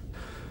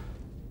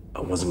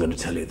 I wasn't going to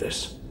tell you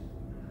this.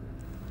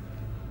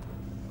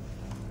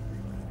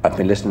 I've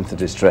been listening to the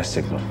distress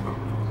signal.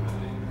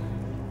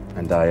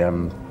 And I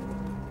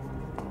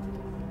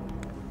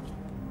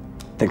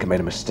think I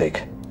made a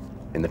mistake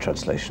in the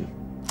translation.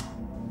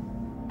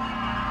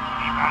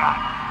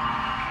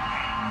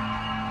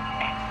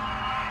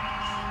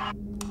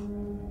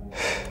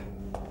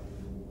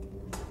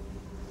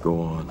 Go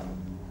on.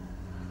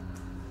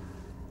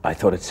 I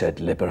thought it said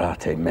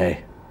Liberate Me.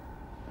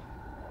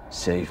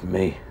 Save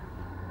me.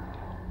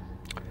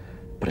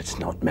 But it's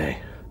not me.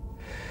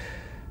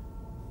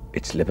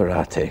 It's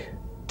Liberate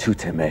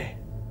Tutte Me.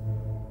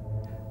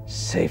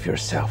 Save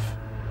yourself.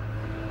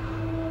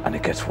 And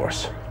it gets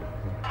worse.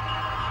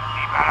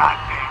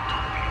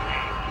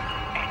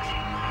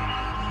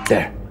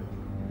 There.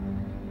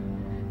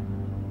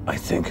 I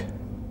think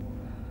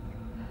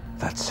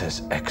that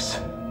says X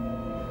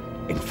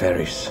in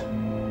Ferries.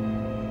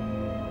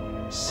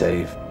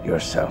 Save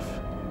yourself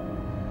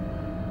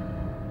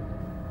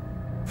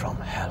from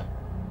hell.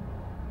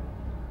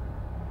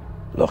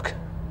 Look,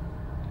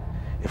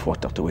 if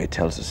what Dr. Wade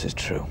tells us is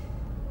true,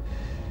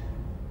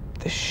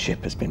 this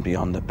ship has been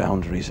beyond the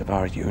boundaries of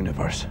our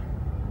universe,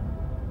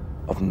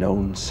 of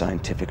known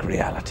scientific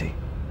reality.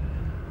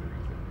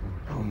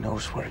 Who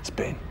knows where it's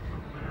been,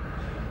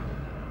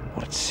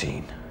 what it's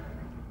seen,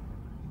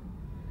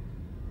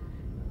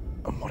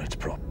 and what it's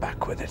brought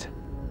back with it.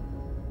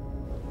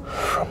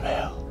 From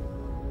hell.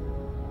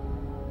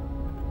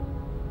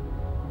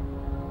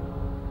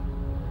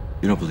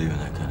 You don't believe in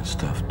that kind of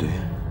stuff, do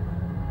you?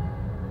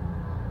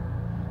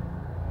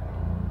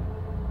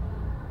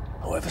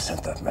 Whoever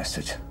sent that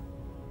message,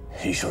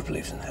 he sure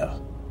believes in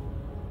hell.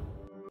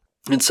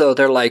 And so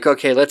they're like,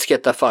 okay, let's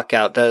get the fuck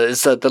out.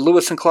 Is the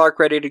Lewis and Clark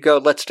ready to go?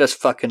 Let's just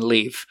fucking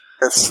leave.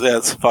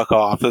 Let's fuck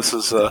off. This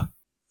is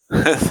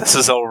this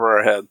is over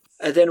our head.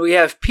 And then we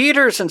have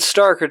Peters and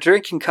Stark are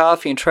drinking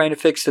coffee and trying to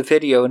fix the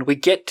video, and we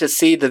get to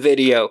see the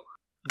video.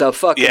 The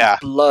fucking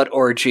blood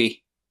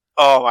orgy.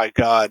 Oh my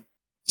god.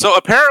 So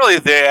apparently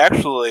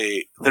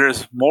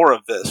there's more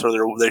of this, or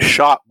they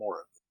shot more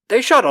of it.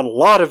 They shot a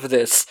lot of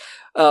this.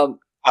 But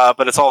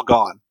it's all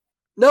gone.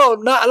 No,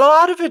 not a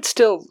lot of it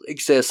still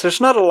exists.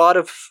 There's not a lot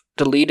of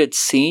deleted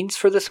scenes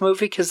for this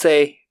movie because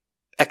they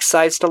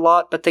excised a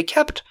lot, but they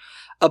kept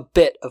a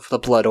bit of the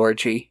blood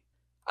orgy.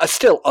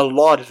 Still, a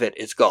lot of it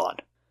is gone.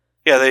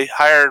 Yeah, they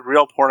hired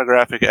real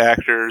pornographic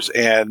actors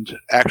and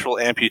actual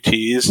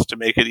amputees to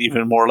make it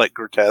even more like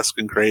grotesque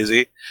and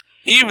crazy.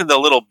 Even the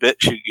little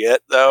bits you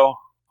get, though,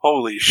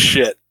 holy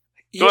shit.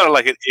 You want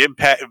like an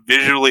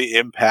visually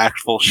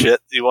impactful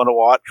shit you want to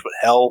watch, but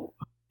hell,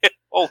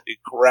 holy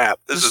crap,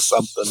 this is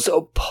something.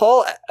 So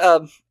Paul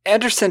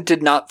Anderson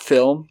did not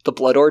film the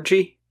blood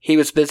orgy. He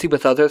was busy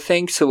with other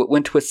things, so it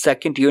went to his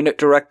second unit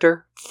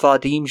director,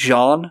 Vadim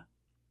Jean,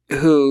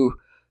 who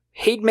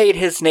he'd made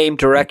his name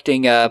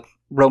directing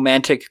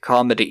romantic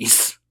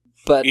comedies.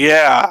 But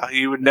yeah,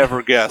 you would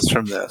never guess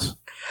from this.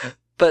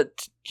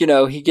 But, you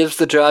know, he gives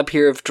the job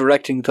here of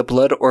directing the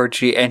blood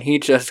orgy, and he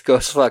just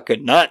goes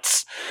fucking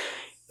nuts.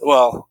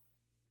 Well,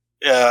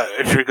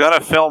 if you're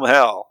gonna film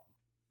hell,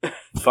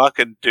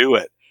 fucking do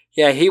it.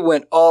 Yeah, he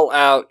went all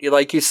out.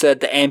 Like you said,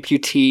 the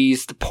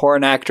amputees, the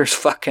porn actors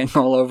fucking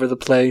all over the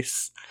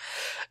place.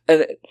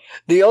 And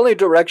the only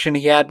direction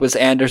he had was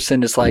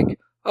Anderson is like,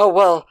 oh,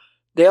 well,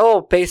 they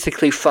all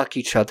basically fuck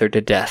each other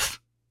to death.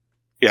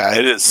 Yeah,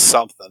 it is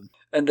something.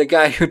 And the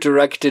guy who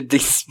directed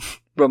these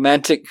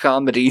romantic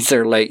comedies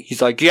are like,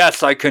 he's like,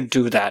 yes, I can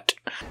do that.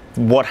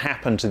 What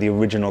happened to the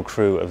original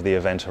crew of the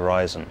Event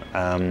Horizon?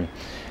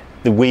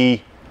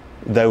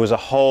 There was a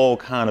whole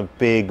kind of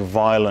big,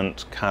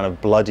 violent, kind of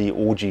bloody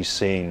orgy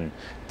scene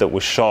that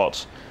was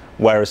shot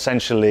where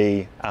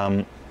essentially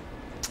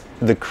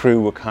the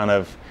crew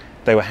were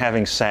they were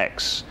having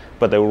sex,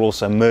 but they were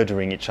also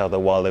murdering each other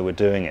while they were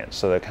doing it.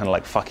 So they're kind of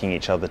like fucking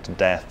each other to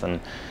death.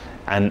 And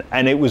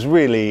it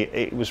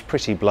was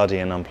pretty bloody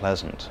and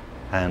unpleasant.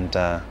 And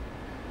I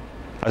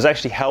was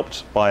actually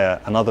helped by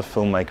another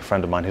filmmaker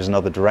friend of mine who's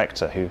another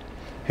director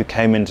who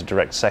came in to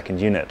direct Second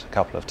Unit a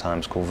couple of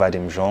times, called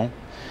Vadim Jean,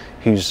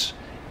 who's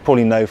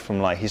probably know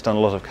from he's done a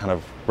lot of kind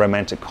of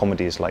romantic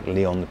comedies like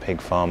Leon the Pig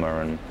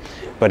Farmer,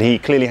 but he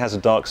clearly has a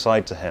dark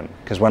side to him,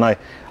 because when I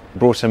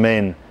brought him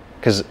in,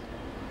 because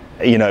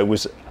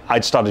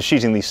I'd started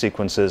shooting these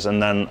sequences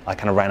and then I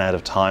kind of ran out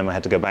of time. I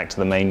had to go back to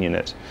the main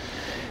unit,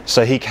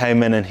 so he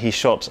came in and he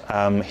shot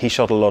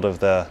a lot of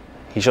the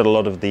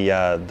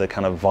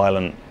kind of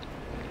violent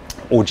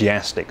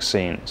orgiastic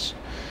scenes.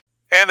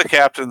 And the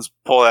captains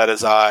pull out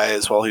his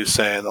eyes while he's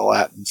saying the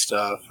Latin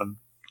stuff, and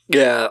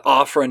yeah,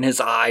 offering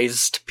his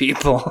eyes to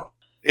people.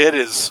 It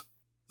is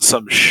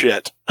some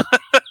shit.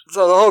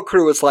 So the whole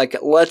crew was like,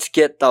 let's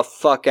get the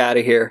fuck out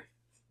of here.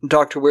 And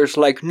Dr. Weir's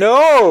like,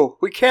 no,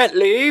 we can't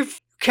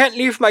leave. Can't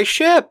leave my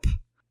ship.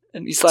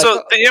 And he's like...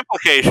 So the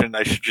implication,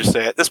 I should just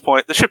say, at this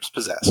point, the ship's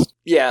possessed.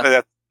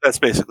 Yeah. That's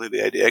basically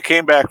the idea. It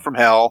came back from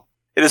hell.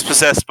 It is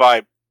possessed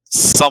by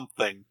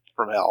something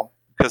from hell,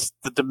 because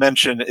the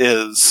dimension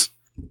is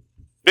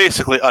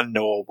basically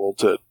unknowable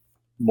to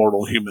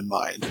mortal human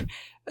mind.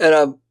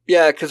 And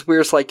yeah, because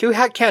Weir's like, you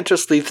can't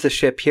just leave the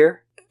ship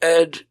here.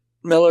 And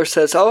Miller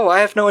says, oh, I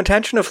have no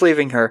intention of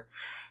leaving her.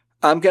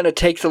 I'm going to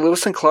take the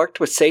Lewis and Clark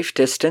to a safe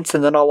distance,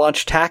 and then I'll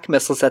launch TAC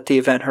missiles at the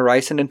Event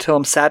Horizon until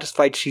I'm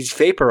satisfied she's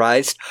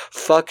vaporized.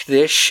 Fuck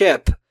this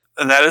ship.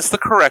 And that is the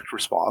correct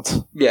response.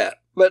 Yeah,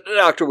 but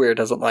Dr. Weir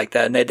doesn't like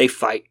that, and they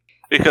fight.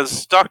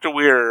 Because Dr.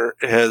 Weir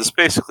has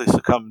basically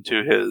succumbed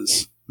to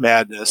his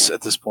madness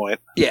at this point.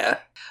 Yeah.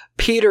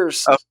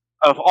 Peters...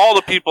 Of all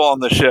the people on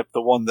the ship,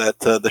 the one that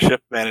the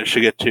ship managed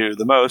to get to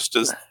the most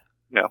is,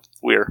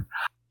 Weir.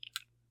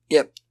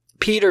 Yep.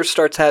 Peter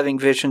starts having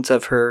visions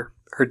of her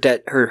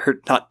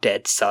not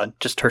dead son,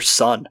 just her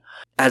son,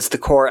 as the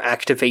core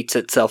activates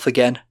itself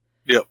again.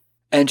 Yep.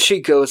 And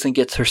she goes and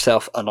gets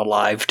herself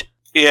unalived.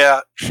 Yeah,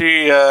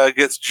 she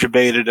gets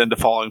jebaited into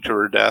falling to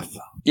her death.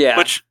 Yeah.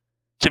 Which,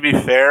 to be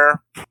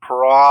fair,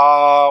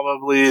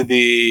 probably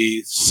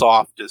the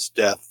softest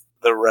death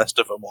the rest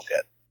of them will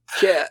get.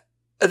 Yeah.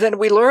 And then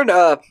we learn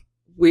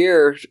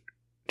Weir,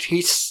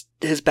 his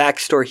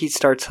backstory, he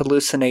starts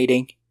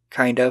hallucinating,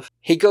 kind of.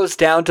 He goes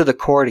down to the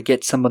core to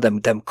get some of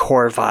them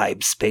core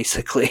vibes,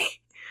 basically.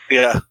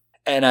 Yeah.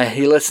 And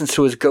he listens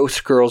to his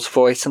ghost girl's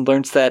voice and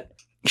learns that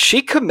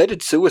she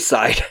committed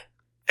suicide.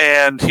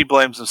 And he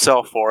blames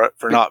himself for it,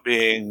 for not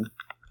being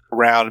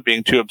around and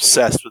being too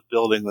obsessed with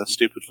building this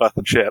stupid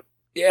fucking ship.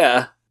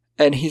 Yeah.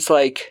 And he's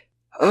like,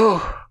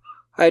 oh,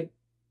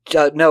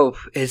 no,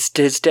 his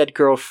dead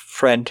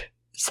girlfriend.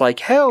 It's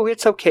like, oh,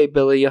 it's okay,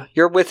 Billy.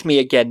 You're with me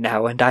again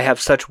now, and I have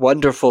such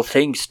wonderful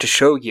things to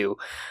show you.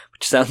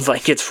 Which sounds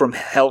like it's from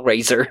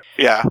Hellraiser.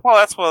 Yeah, well,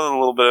 that's one of a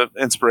little bit of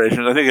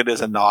inspiration. I think it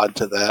is a nod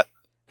to that.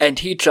 And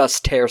he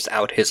just tears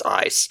out his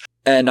eyes.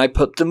 And I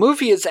put, the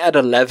movie is at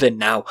 11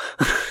 now.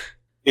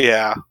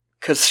 Yeah.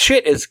 Because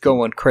shit is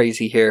going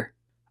crazy here.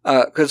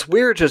 Because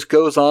Weir just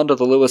goes on to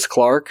the Lewis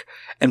Clark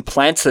and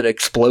plants an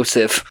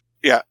explosive.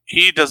 Yeah,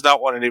 he does not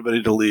want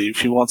anybody to leave.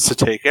 He wants to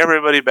take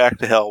everybody back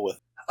to hell with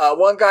him.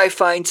 One guy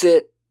finds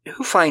it.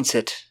 Who finds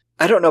it?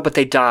 I don't know, but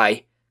they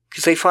die.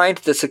 Because they find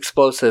this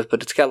explosive,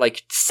 but it's got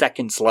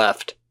seconds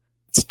left.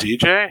 It's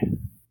DJ?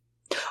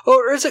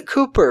 Or is it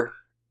Cooper?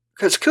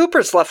 Because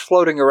Cooper's left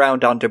floating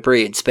around on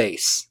debris in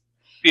space.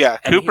 Yeah,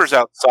 and Cooper's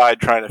outside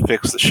trying to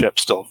fix the ship,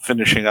 still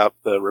finishing up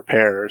the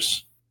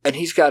repairs. And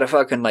he's got to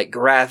fucking,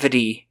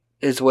 gravity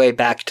his way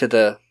back to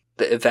the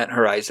Event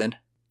Horizon.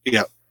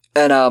 Yeah.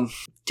 And,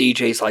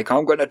 DJ's like,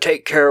 I'm gonna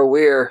take care of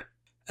Weir.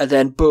 And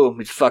then, boom,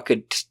 he's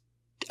fucking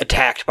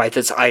attacked by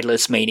this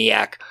eyeless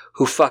maniac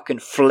who fucking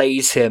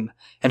flays him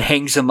and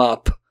hangs him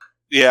up.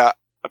 Yeah.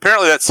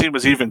 Apparently that scene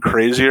was even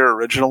crazier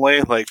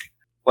originally.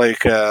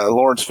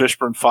 Lawrence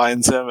Fishburne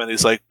finds him and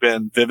he's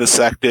been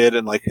vivisected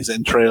and his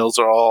entrails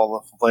are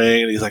all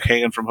laying and he's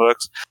hanging from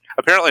hooks.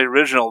 Apparently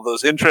original,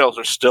 those entrails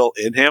are still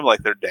in him,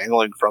 they're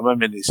dangling from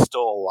him and he's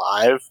still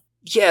alive.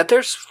 Yeah,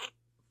 there's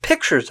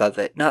pictures of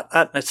it,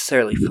 not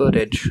necessarily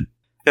footage.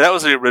 Yeah, that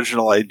was the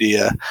original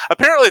idea.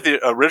 Apparently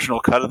the original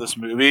cut of this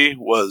movie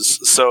was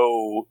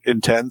so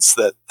intense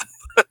that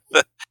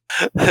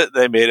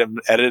They made him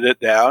edit it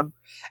down.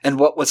 And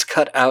what was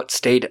cut out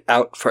stayed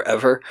out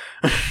forever.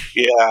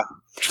 Yeah,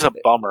 which is a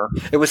bummer.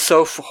 It was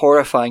so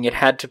horrifying it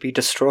had to be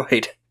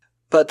destroyed.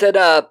 But then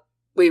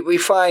we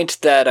find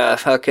that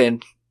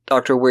fucking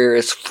Dr. Weir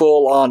is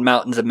full on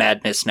Mountains of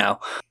Madness now.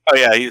 Oh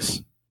yeah,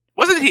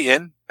 wasn't he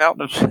in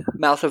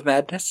Mouth of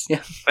Madness?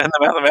 Yeah. And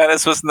the Mouth of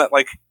Madness, wasn't that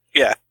like,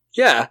 yeah.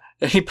 Yeah,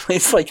 and he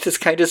plays like this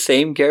kind of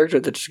same character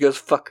that just goes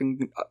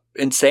fucking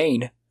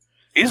insane.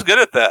 He's good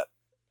at that.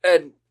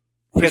 And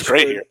he's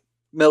great here.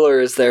 Miller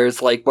is there,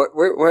 is like,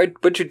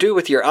 what'd you do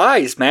with your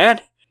eyes,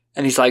 man?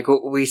 And he's like,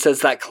 he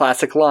says that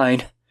classic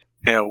line.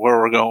 Yeah, where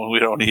we're going, we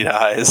don't need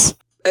eyes.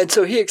 And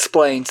so he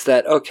explains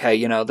that, okay,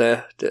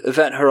 the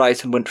event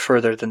horizon went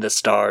further than the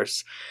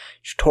stars.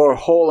 She tore a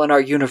hole in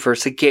our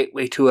universe, a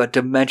gateway to a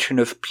dimension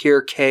of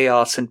pure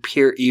chaos and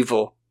pure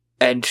evil.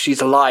 And she's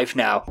alive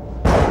now.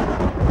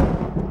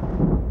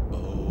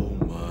 Oh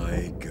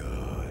my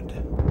God.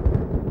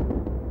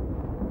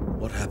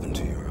 What happened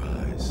to your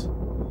eyes?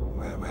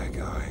 Where we're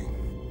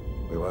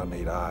going, we won't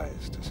need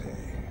eyes to see.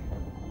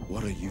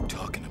 What are you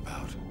talking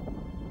about?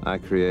 I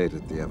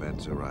created the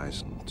event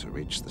horizon to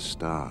reach the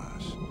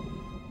stars.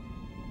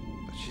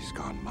 But she's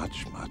gone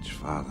much, much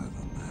farther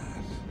than that.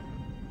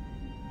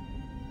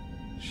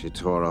 She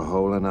tore a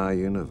hole in our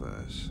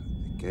universe,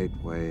 the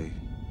gateway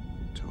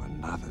to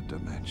another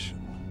dimension.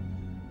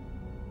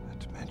 A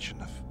dimension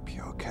of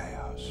pure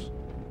chaos.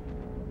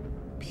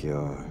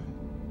 Pure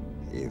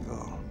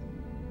evil.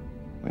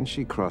 When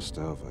she crossed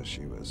over,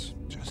 she was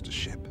just a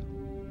ship.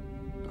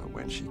 But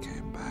when she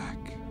came back,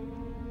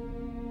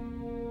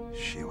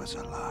 she was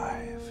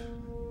alive.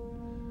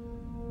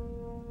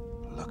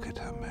 Look at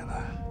her,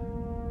 Miller.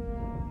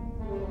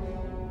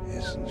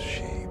 Isn't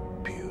she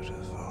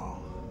beautiful?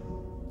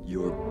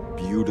 Your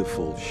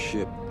beautiful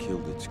ship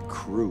killed its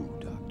crew,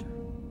 Doctor.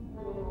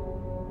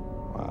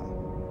 Well,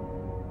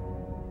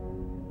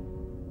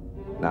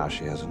 now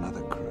she has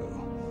another crew.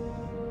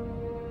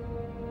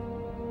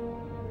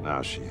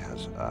 Now she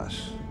has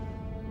us.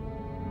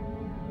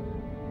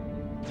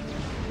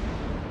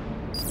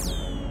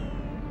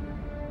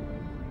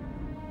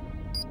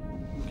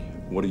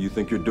 What do you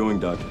think you're doing,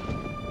 Doctor?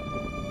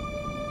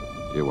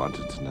 You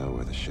wanted to know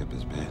where the ship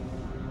has been.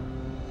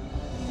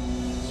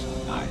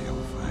 So now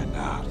you'll find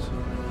out.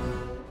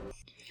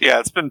 Yeah,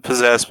 it's been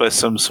possessed by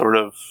some sort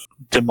of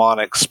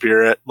demonic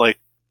spirit, like,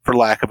 for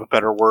lack of a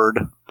better word.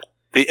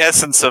 The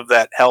essence of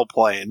that hell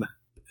plane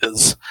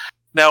is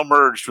now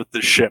merged with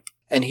the ship.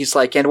 And he's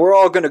like, and we're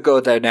all going to go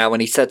there now,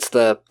 and he sets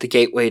the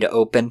gateway to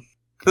open.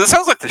 Because it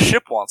sounds like the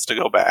ship wants to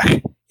go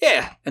back.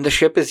 Yeah, and the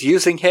ship is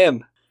using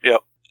him.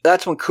 Yep.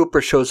 That's when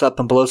Cooper shows up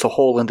and blows a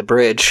hole in the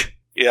bridge.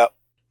 Yep.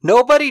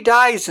 Nobody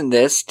dies in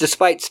this,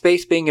 despite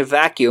space being a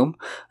vacuum.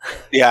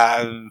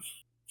 Yeah,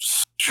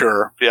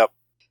 sure, yep.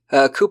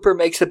 Cooper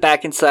makes it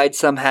back inside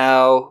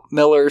somehow.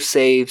 Miller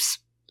saves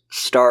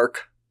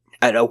Stark.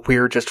 I know,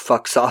 Weir just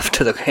fucks off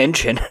to the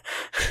engine.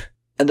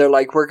 And they're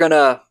like, we're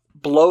gonna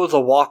blow the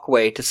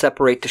walkway to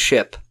separate the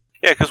ship.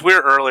 Yeah, because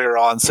Weir earlier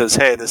on says,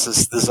 hey, this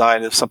is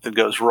designed if something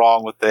goes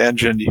wrong with the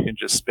engine, you can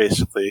just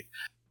basically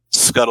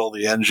scuttle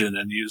the engine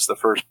and use the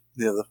front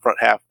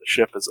half of the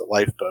ship as a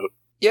lifeboat.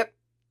 Yep,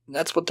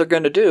 that's what they're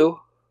gonna do.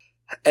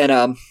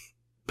 And,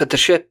 but the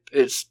ship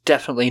is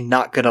definitely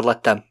not gonna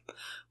let them.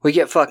 We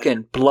get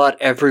fucking blood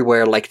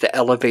everywhere like the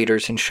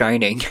elevators in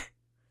Shining.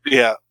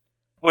 Yeah,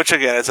 which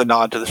again is a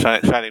nod to the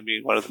Shining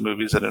being one of the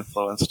movies that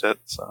influenced it,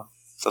 so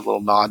it's a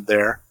little nod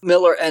there.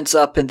 Miller ends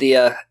up in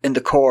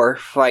the core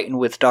fighting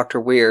with Dr.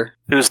 Weir,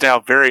 who's now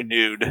very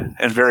nude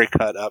and very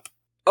cut up.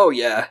 Oh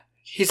yeah,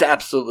 he's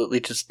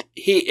absolutely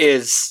he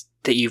is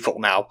the evil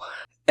now.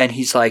 And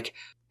he's like,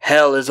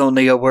 hell is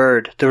only a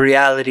word. The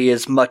reality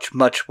is much,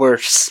 much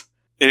worse.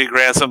 And he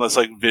grants him this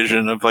like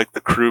vision of like the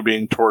crew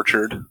being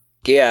tortured.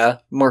 Yeah,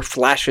 more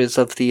flashes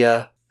of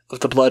the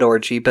blood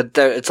orgy, but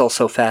it's all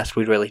so fast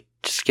we'd really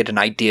just get an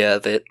idea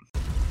of it.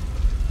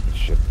 The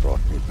ship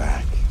brought me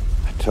back.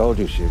 I told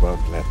you she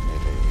won't let me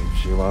leave.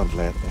 She won't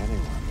let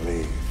anyone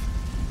leave.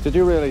 Did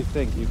you really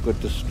think you could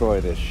destroy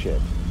this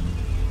ship?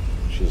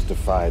 She's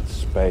defied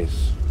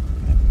space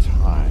and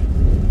time.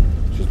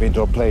 She's been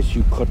to a place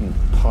you couldn't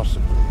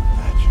possibly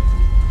imagine.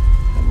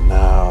 And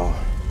now,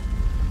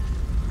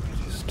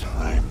 it is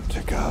time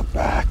to go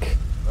back.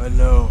 I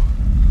know.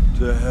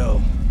 To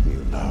hell.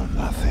 You know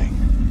nothing.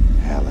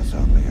 Hell is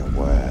only a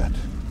word.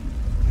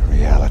 The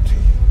reality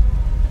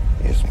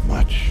is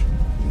much,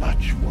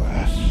 much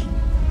worse.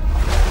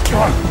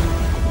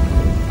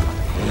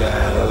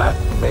 Yeah, let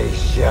me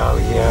show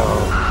you.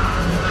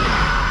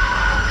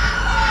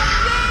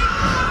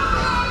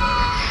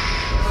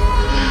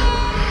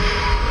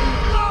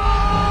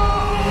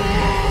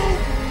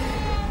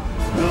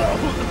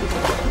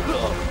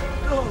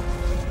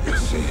 You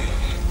see?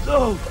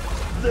 No,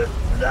 they're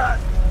not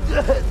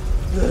dead.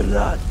 They're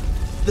not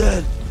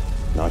dead.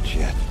 Not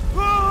yet.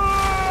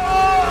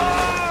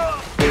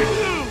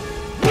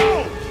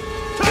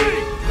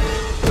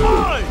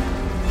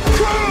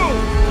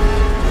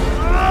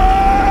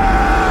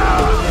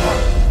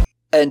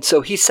 And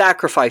so he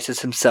sacrifices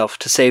himself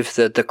to save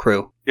the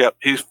crew. Yep,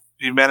 he's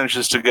he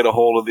manages to get a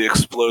hold of the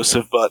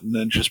explosive button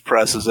and just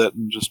presses it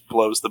and just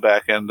blows the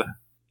back end.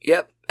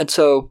 Yep. And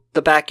so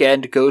the back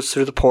end goes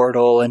through the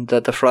portal, and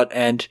the front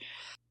end,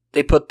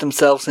 they put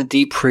themselves in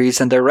deep freeze,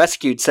 and they're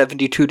rescued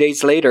 72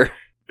 days later.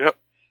 Yep.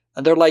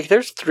 And they're like,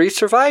 there's 3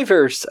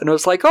 survivors. And I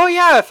was like, oh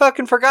yeah, I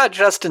fucking forgot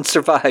Justin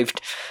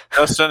survived.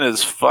 Justin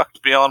is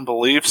fucked beyond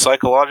belief,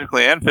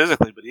 psychologically and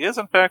physically, but he is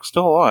in fact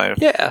still alive.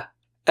 Yeah.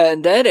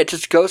 And then it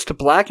just goes to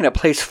black, and it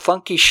plays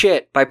Funky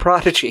Shit by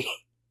Prodigy.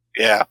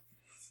 Yeah.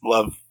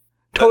 Love.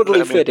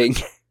 Totally fitting.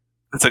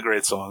 It's a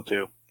great song,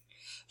 too.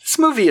 This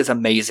movie is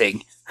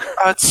amazing.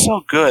 Oh, it's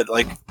so good.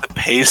 Like, the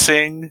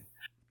pacing,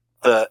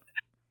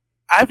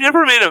 I've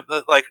never made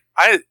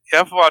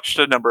I've watched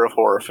a number of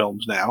horror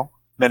films now,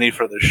 many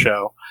for this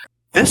show.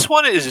 This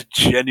one is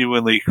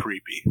genuinely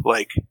creepy.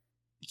 Like,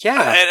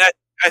 yeah. And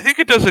I think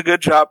it does a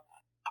good job.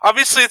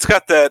 Obviously, it's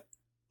got that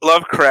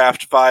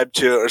Lovecraft vibe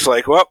to it. It's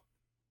like, well,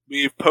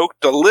 we've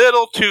poked a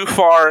little too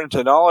far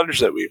into knowledge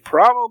that we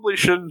probably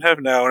shouldn't have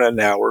known, and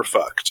now we're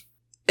fucked.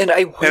 And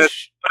I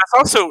wish...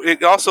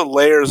 it also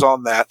layers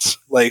on that,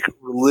 like,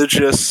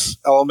 religious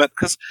element,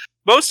 because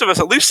most of us,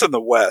 at least in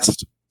the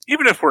West,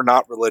 even if we're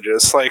not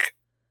religious, like,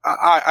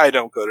 I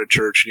don't go to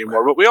church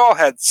anymore, but we all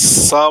had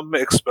some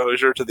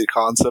exposure to the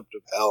concept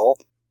of hell,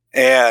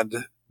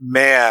 and,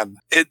 man,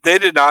 they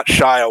did not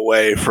shy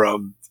away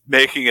from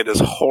making it as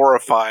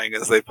horrifying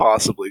as they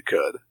possibly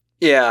could.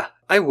 Yeah,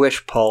 I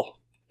wish Paul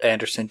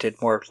Anderson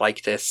did more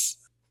like this.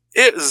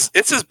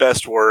 It's his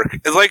best work.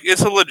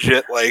 It's a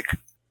legit, like,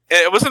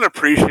 it wasn't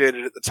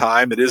appreciated at the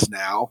time. It is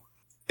now.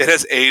 It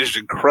has aged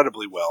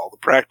incredibly well. The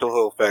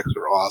practical effects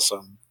are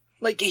awesome.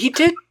 Like, he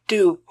did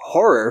do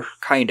horror,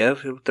 kind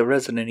of, with the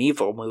Resident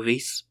Evil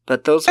movies,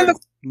 but those are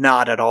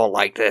not at all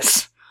like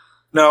this.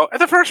 No,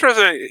 the first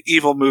Resident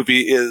Evil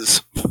movie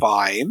is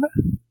fine,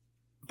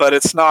 but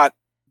it's not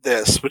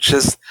this, which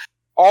is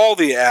all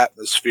the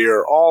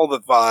atmosphere, all the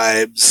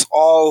vibes,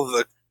 all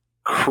the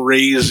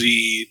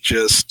crazy,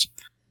 just...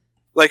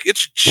 Like,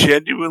 it's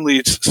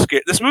genuinely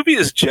scary. This movie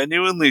is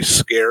genuinely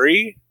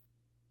scary,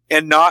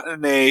 and not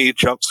in a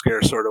jump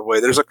scare sort of way.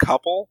 There's a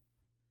couple,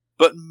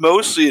 but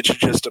mostly it's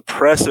just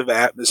oppressive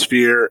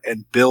atmosphere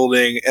and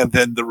building, and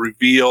then the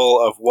reveal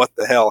of what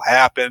the hell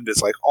happened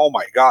is like, oh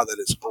my god, that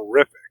is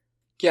horrific.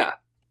 Yeah,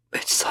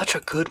 it's such a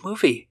good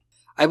movie.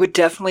 I would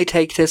definitely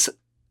take this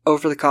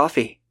over the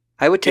coffee.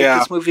 I would take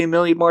this movie a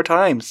million more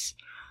times.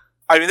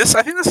 I mean,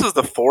 I think this is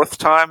the 4th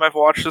time I've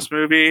watched this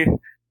movie,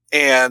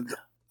 and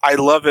I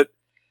love it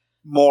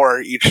more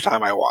each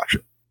time I watch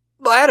it.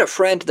 Well, I had a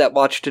friend that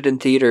watched it in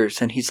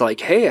theaters, and he's like,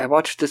 hey, I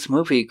watched this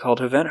movie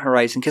called Event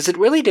Horizon, because it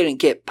really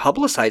didn't get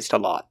publicized a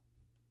lot.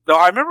 No,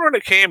 I remember when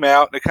it came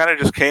out, and it kind of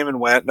just came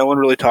and went. No one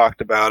really talked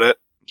about it.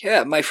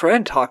 Yeah, my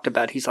friend talked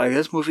about it. He's like,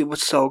 this movie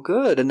was so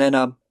good. And then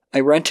I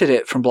rented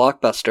it from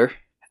Blockbuster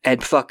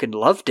and fucking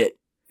loved it.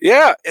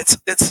 Yeah, it's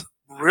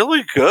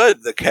really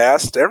good, the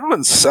cast.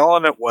 Everyone's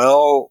selling it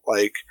well.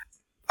 Like,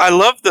 I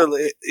love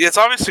it's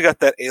obviously got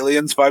that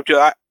Aliens vibe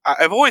to it.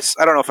 I've always,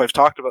 I don't know if I've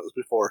talked about this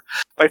before,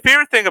 my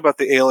favorite thing about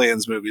the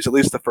Aliens movies, at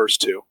least the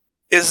first 2,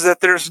 is that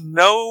there's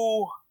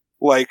no,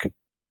 like,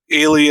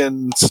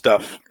 alien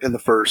stuff in the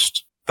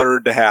first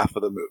third to half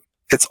of the movie.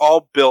 It's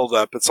all build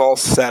up, it's all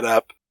set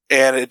up,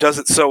 and it does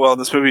it so well,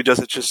 and this movie does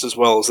it just as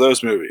well as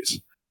those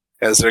movies.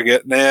 As they're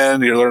getting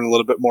in, you're learning a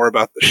little bit more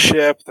about the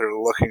ship, they're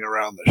looking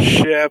around the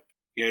ship,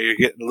 you're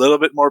getting a little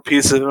bit more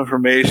pieces of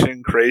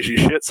information, crazy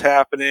shit's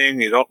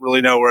happening, you don't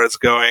really know where it's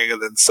going,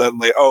 and then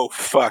suddenly, oh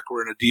fuck,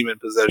 we're in a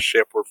demon-possessed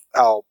ship, we're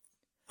all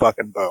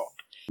fucking boned.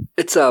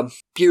 It's a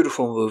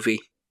beautiful movie.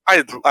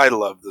 I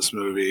love this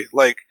movie.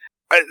 Like,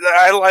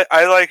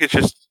 I like it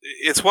just,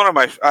 it's one of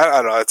my,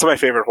 I don't know, it's my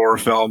favorite horror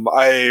film.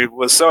 I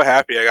was so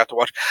happy I got to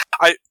watch.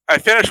 I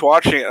finished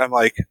watching it and I'm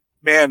like,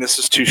 man, this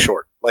is too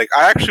short. Like,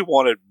 I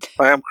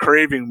am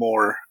craving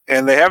more.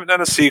 And they haven't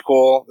done a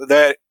sequel.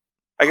 That,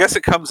 I guess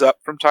it comes up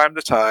from time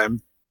to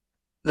time.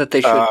 That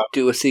they should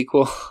do a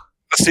sequel.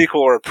 A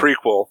sequel or a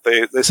prequel.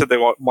 They said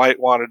they might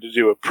wanted to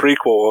do a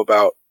prequel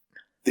about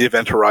the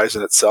Event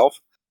Horizon itself.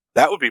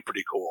 That would be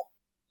pretty cool.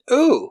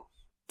 Ooh,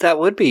 that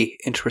would be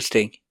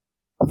interesting.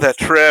 That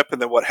trip,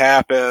 and then what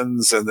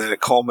happens, and then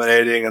it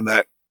culminating in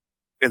that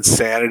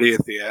insanity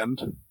at the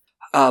end.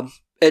 I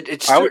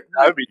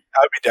would be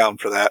down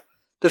for that.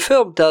 The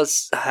film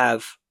does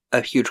have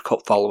a huge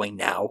cult following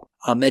now.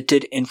 It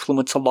did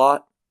influence a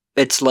lot.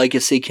 Its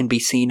legacy can be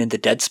seen in the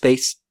Dead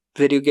Space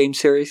video game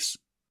series.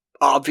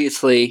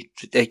 Obviously,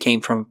 it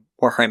came from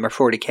Warhammer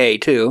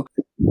 40k too.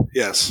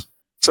 Yes.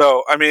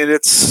 So, I mean,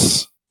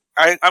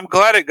 I'm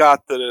glad it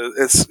got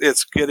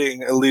it's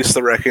getting at least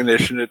the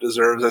recognition it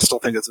deserves. I still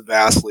think it's a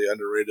vastly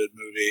underrated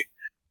movie.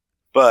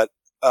 But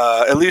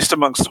at least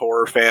amongst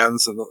horror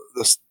fans and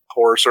the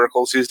horror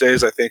circles these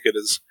days, I think it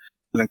is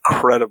an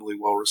incredibly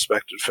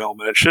well-respected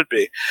film, and it should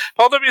be.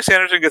 Paul W.S.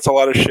 Anderson gets a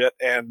lot of shit,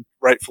 and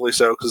rightfully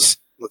so, because,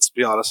 let's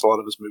be honest, a lot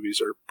of his movies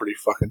are pretty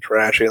fucking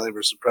trash. Alien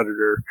vs.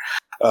 Predator,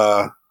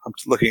 I'm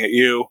looking at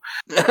you.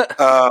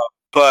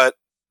 But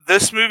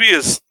this movie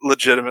is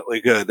legitimately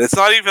good. It's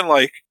not even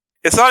like,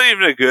 it's not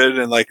even a good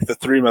in like the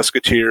Three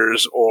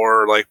Musketeers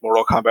or like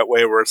Mortal Kombat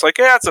way where it's like,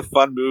 yeah, it's a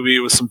fun movie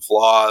with some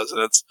flaws,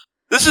 and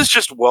this is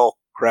just well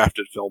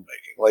crafted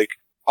filmmaking. Like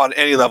on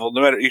any level,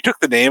 no matter you took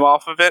the name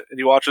off of it and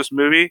you watch this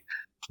movie,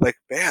 like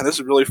man, this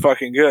is really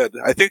fucking good.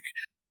 I think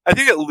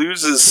it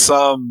loses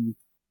some.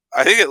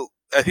 I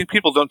think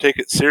people don't take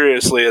it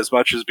seriously as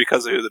much as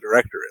because of who the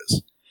director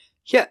is.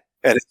 Yeah,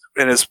 and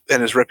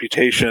his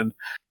reputation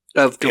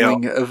of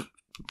doing of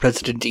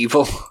Resident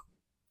Evil.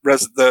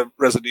 The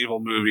Resident Evil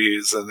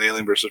movies and the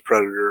Alien vs.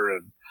 Predator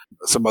and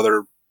some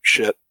other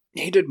shit.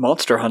 He did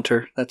Monster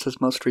Hunter. That's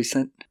his most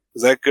recent.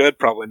 Is that good?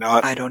 Probably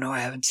not. I don't know. I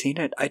haven't seen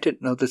it. I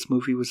didn't know this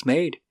movie was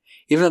made.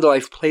 Even though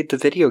I've played the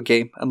video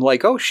game, I'm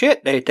like, oh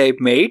shit,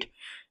 they've made.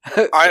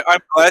 I'm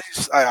glad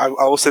I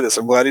will say this.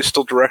 I'm glad he's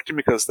still directing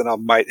because then I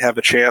might have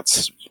a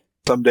chance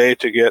someday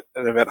to get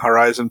an Event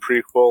Horizon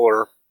prequel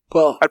or.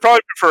 Well, I'd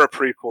probably prefer a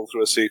prequel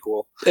to a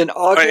sequel. In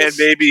August, and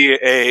maybe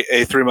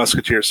a Three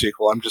Musketeers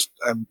sequel. I'm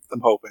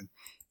hoping.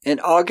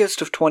 In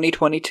August of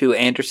 2022,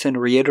 Anderson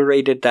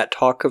reiterated that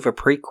talk of a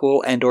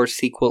prequel and/or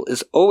sequel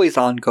is always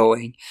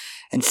ongoing,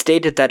 and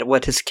stated that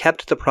what has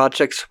kept the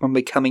projects from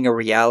becoming a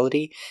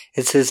reality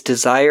is his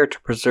desire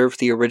to preserve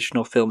the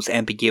original film's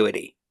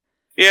ambiguity.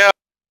 Yeah,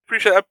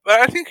 appreciate that. But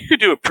I think you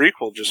could do a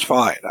prequel just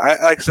fine.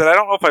 Like I said, I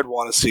don't know if I'd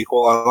want a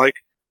sequel. I like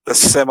the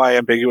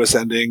semi-ambiguous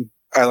ending.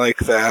 I like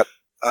that.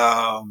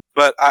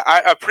 But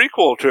a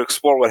prequel to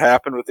explore what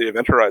happened with the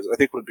Event Horizon, I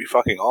think would be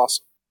fucking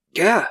awesome.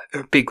 Yeah, it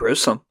would be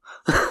gruesome.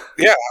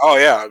 Yeah, oh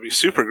yeah, it'd be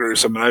super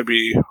gruesome, and I'd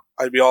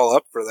be all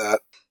up for that.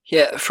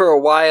 Yeah, for a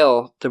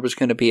while there was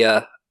going to be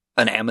an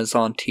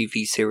Amazon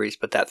TV series,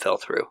 but that fell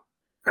through.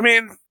 I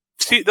mean,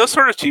 see, those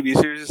sort of TV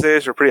series these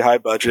days are pretty high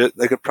budget.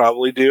 They could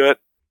probably do it.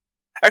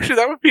 Actually,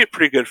 that would be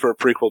pretty good for a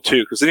prequel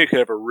too, because then you could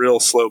have a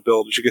real slow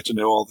build as you get to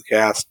know all the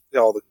cast,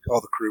 all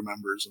the crew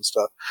members and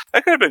stuff.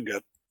 That could have been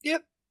good.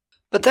 Yep.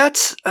 But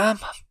that's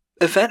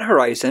Event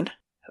Horizon,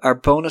 our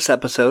bonus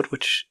episode,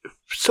 which is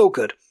so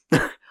good.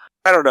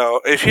 I don't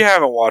know. If you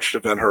haven't watched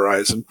Event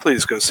Horizon,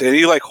 please go see it. If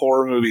you like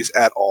horror movies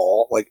at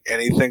all, like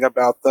anything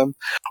about them,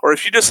 or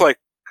if you just like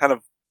kind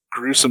of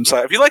gruesome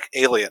side, if you like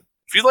Alien,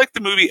 if you like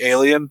the movie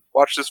Alien,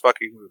 watch this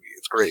fucking movie.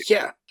 It's great.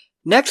 Yeah.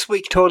 Next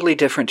week, totally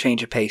different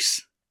change of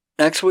pace.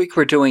 Next week,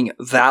 we're doing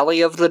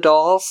Valley of the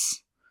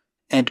Dolls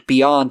and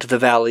Beyond the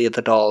Valley of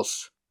the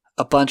Dolls.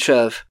 A bunch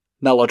of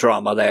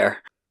melodrama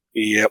there.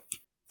 Yep.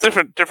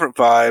 Different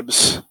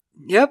vibes.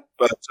 Yep.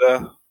 But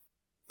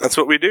that's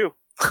what we do.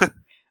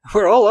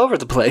 We're all over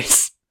the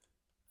place.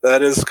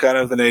 That is kind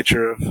of the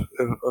nature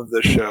of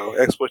this show.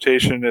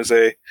 Exploitation is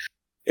a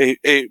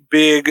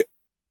big,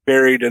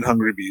 buried, and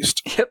hungry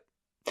beast. Yep.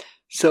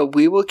 So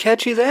we will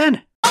catch you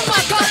then. Oh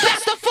my god,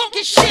 that's the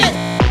funky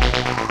shit!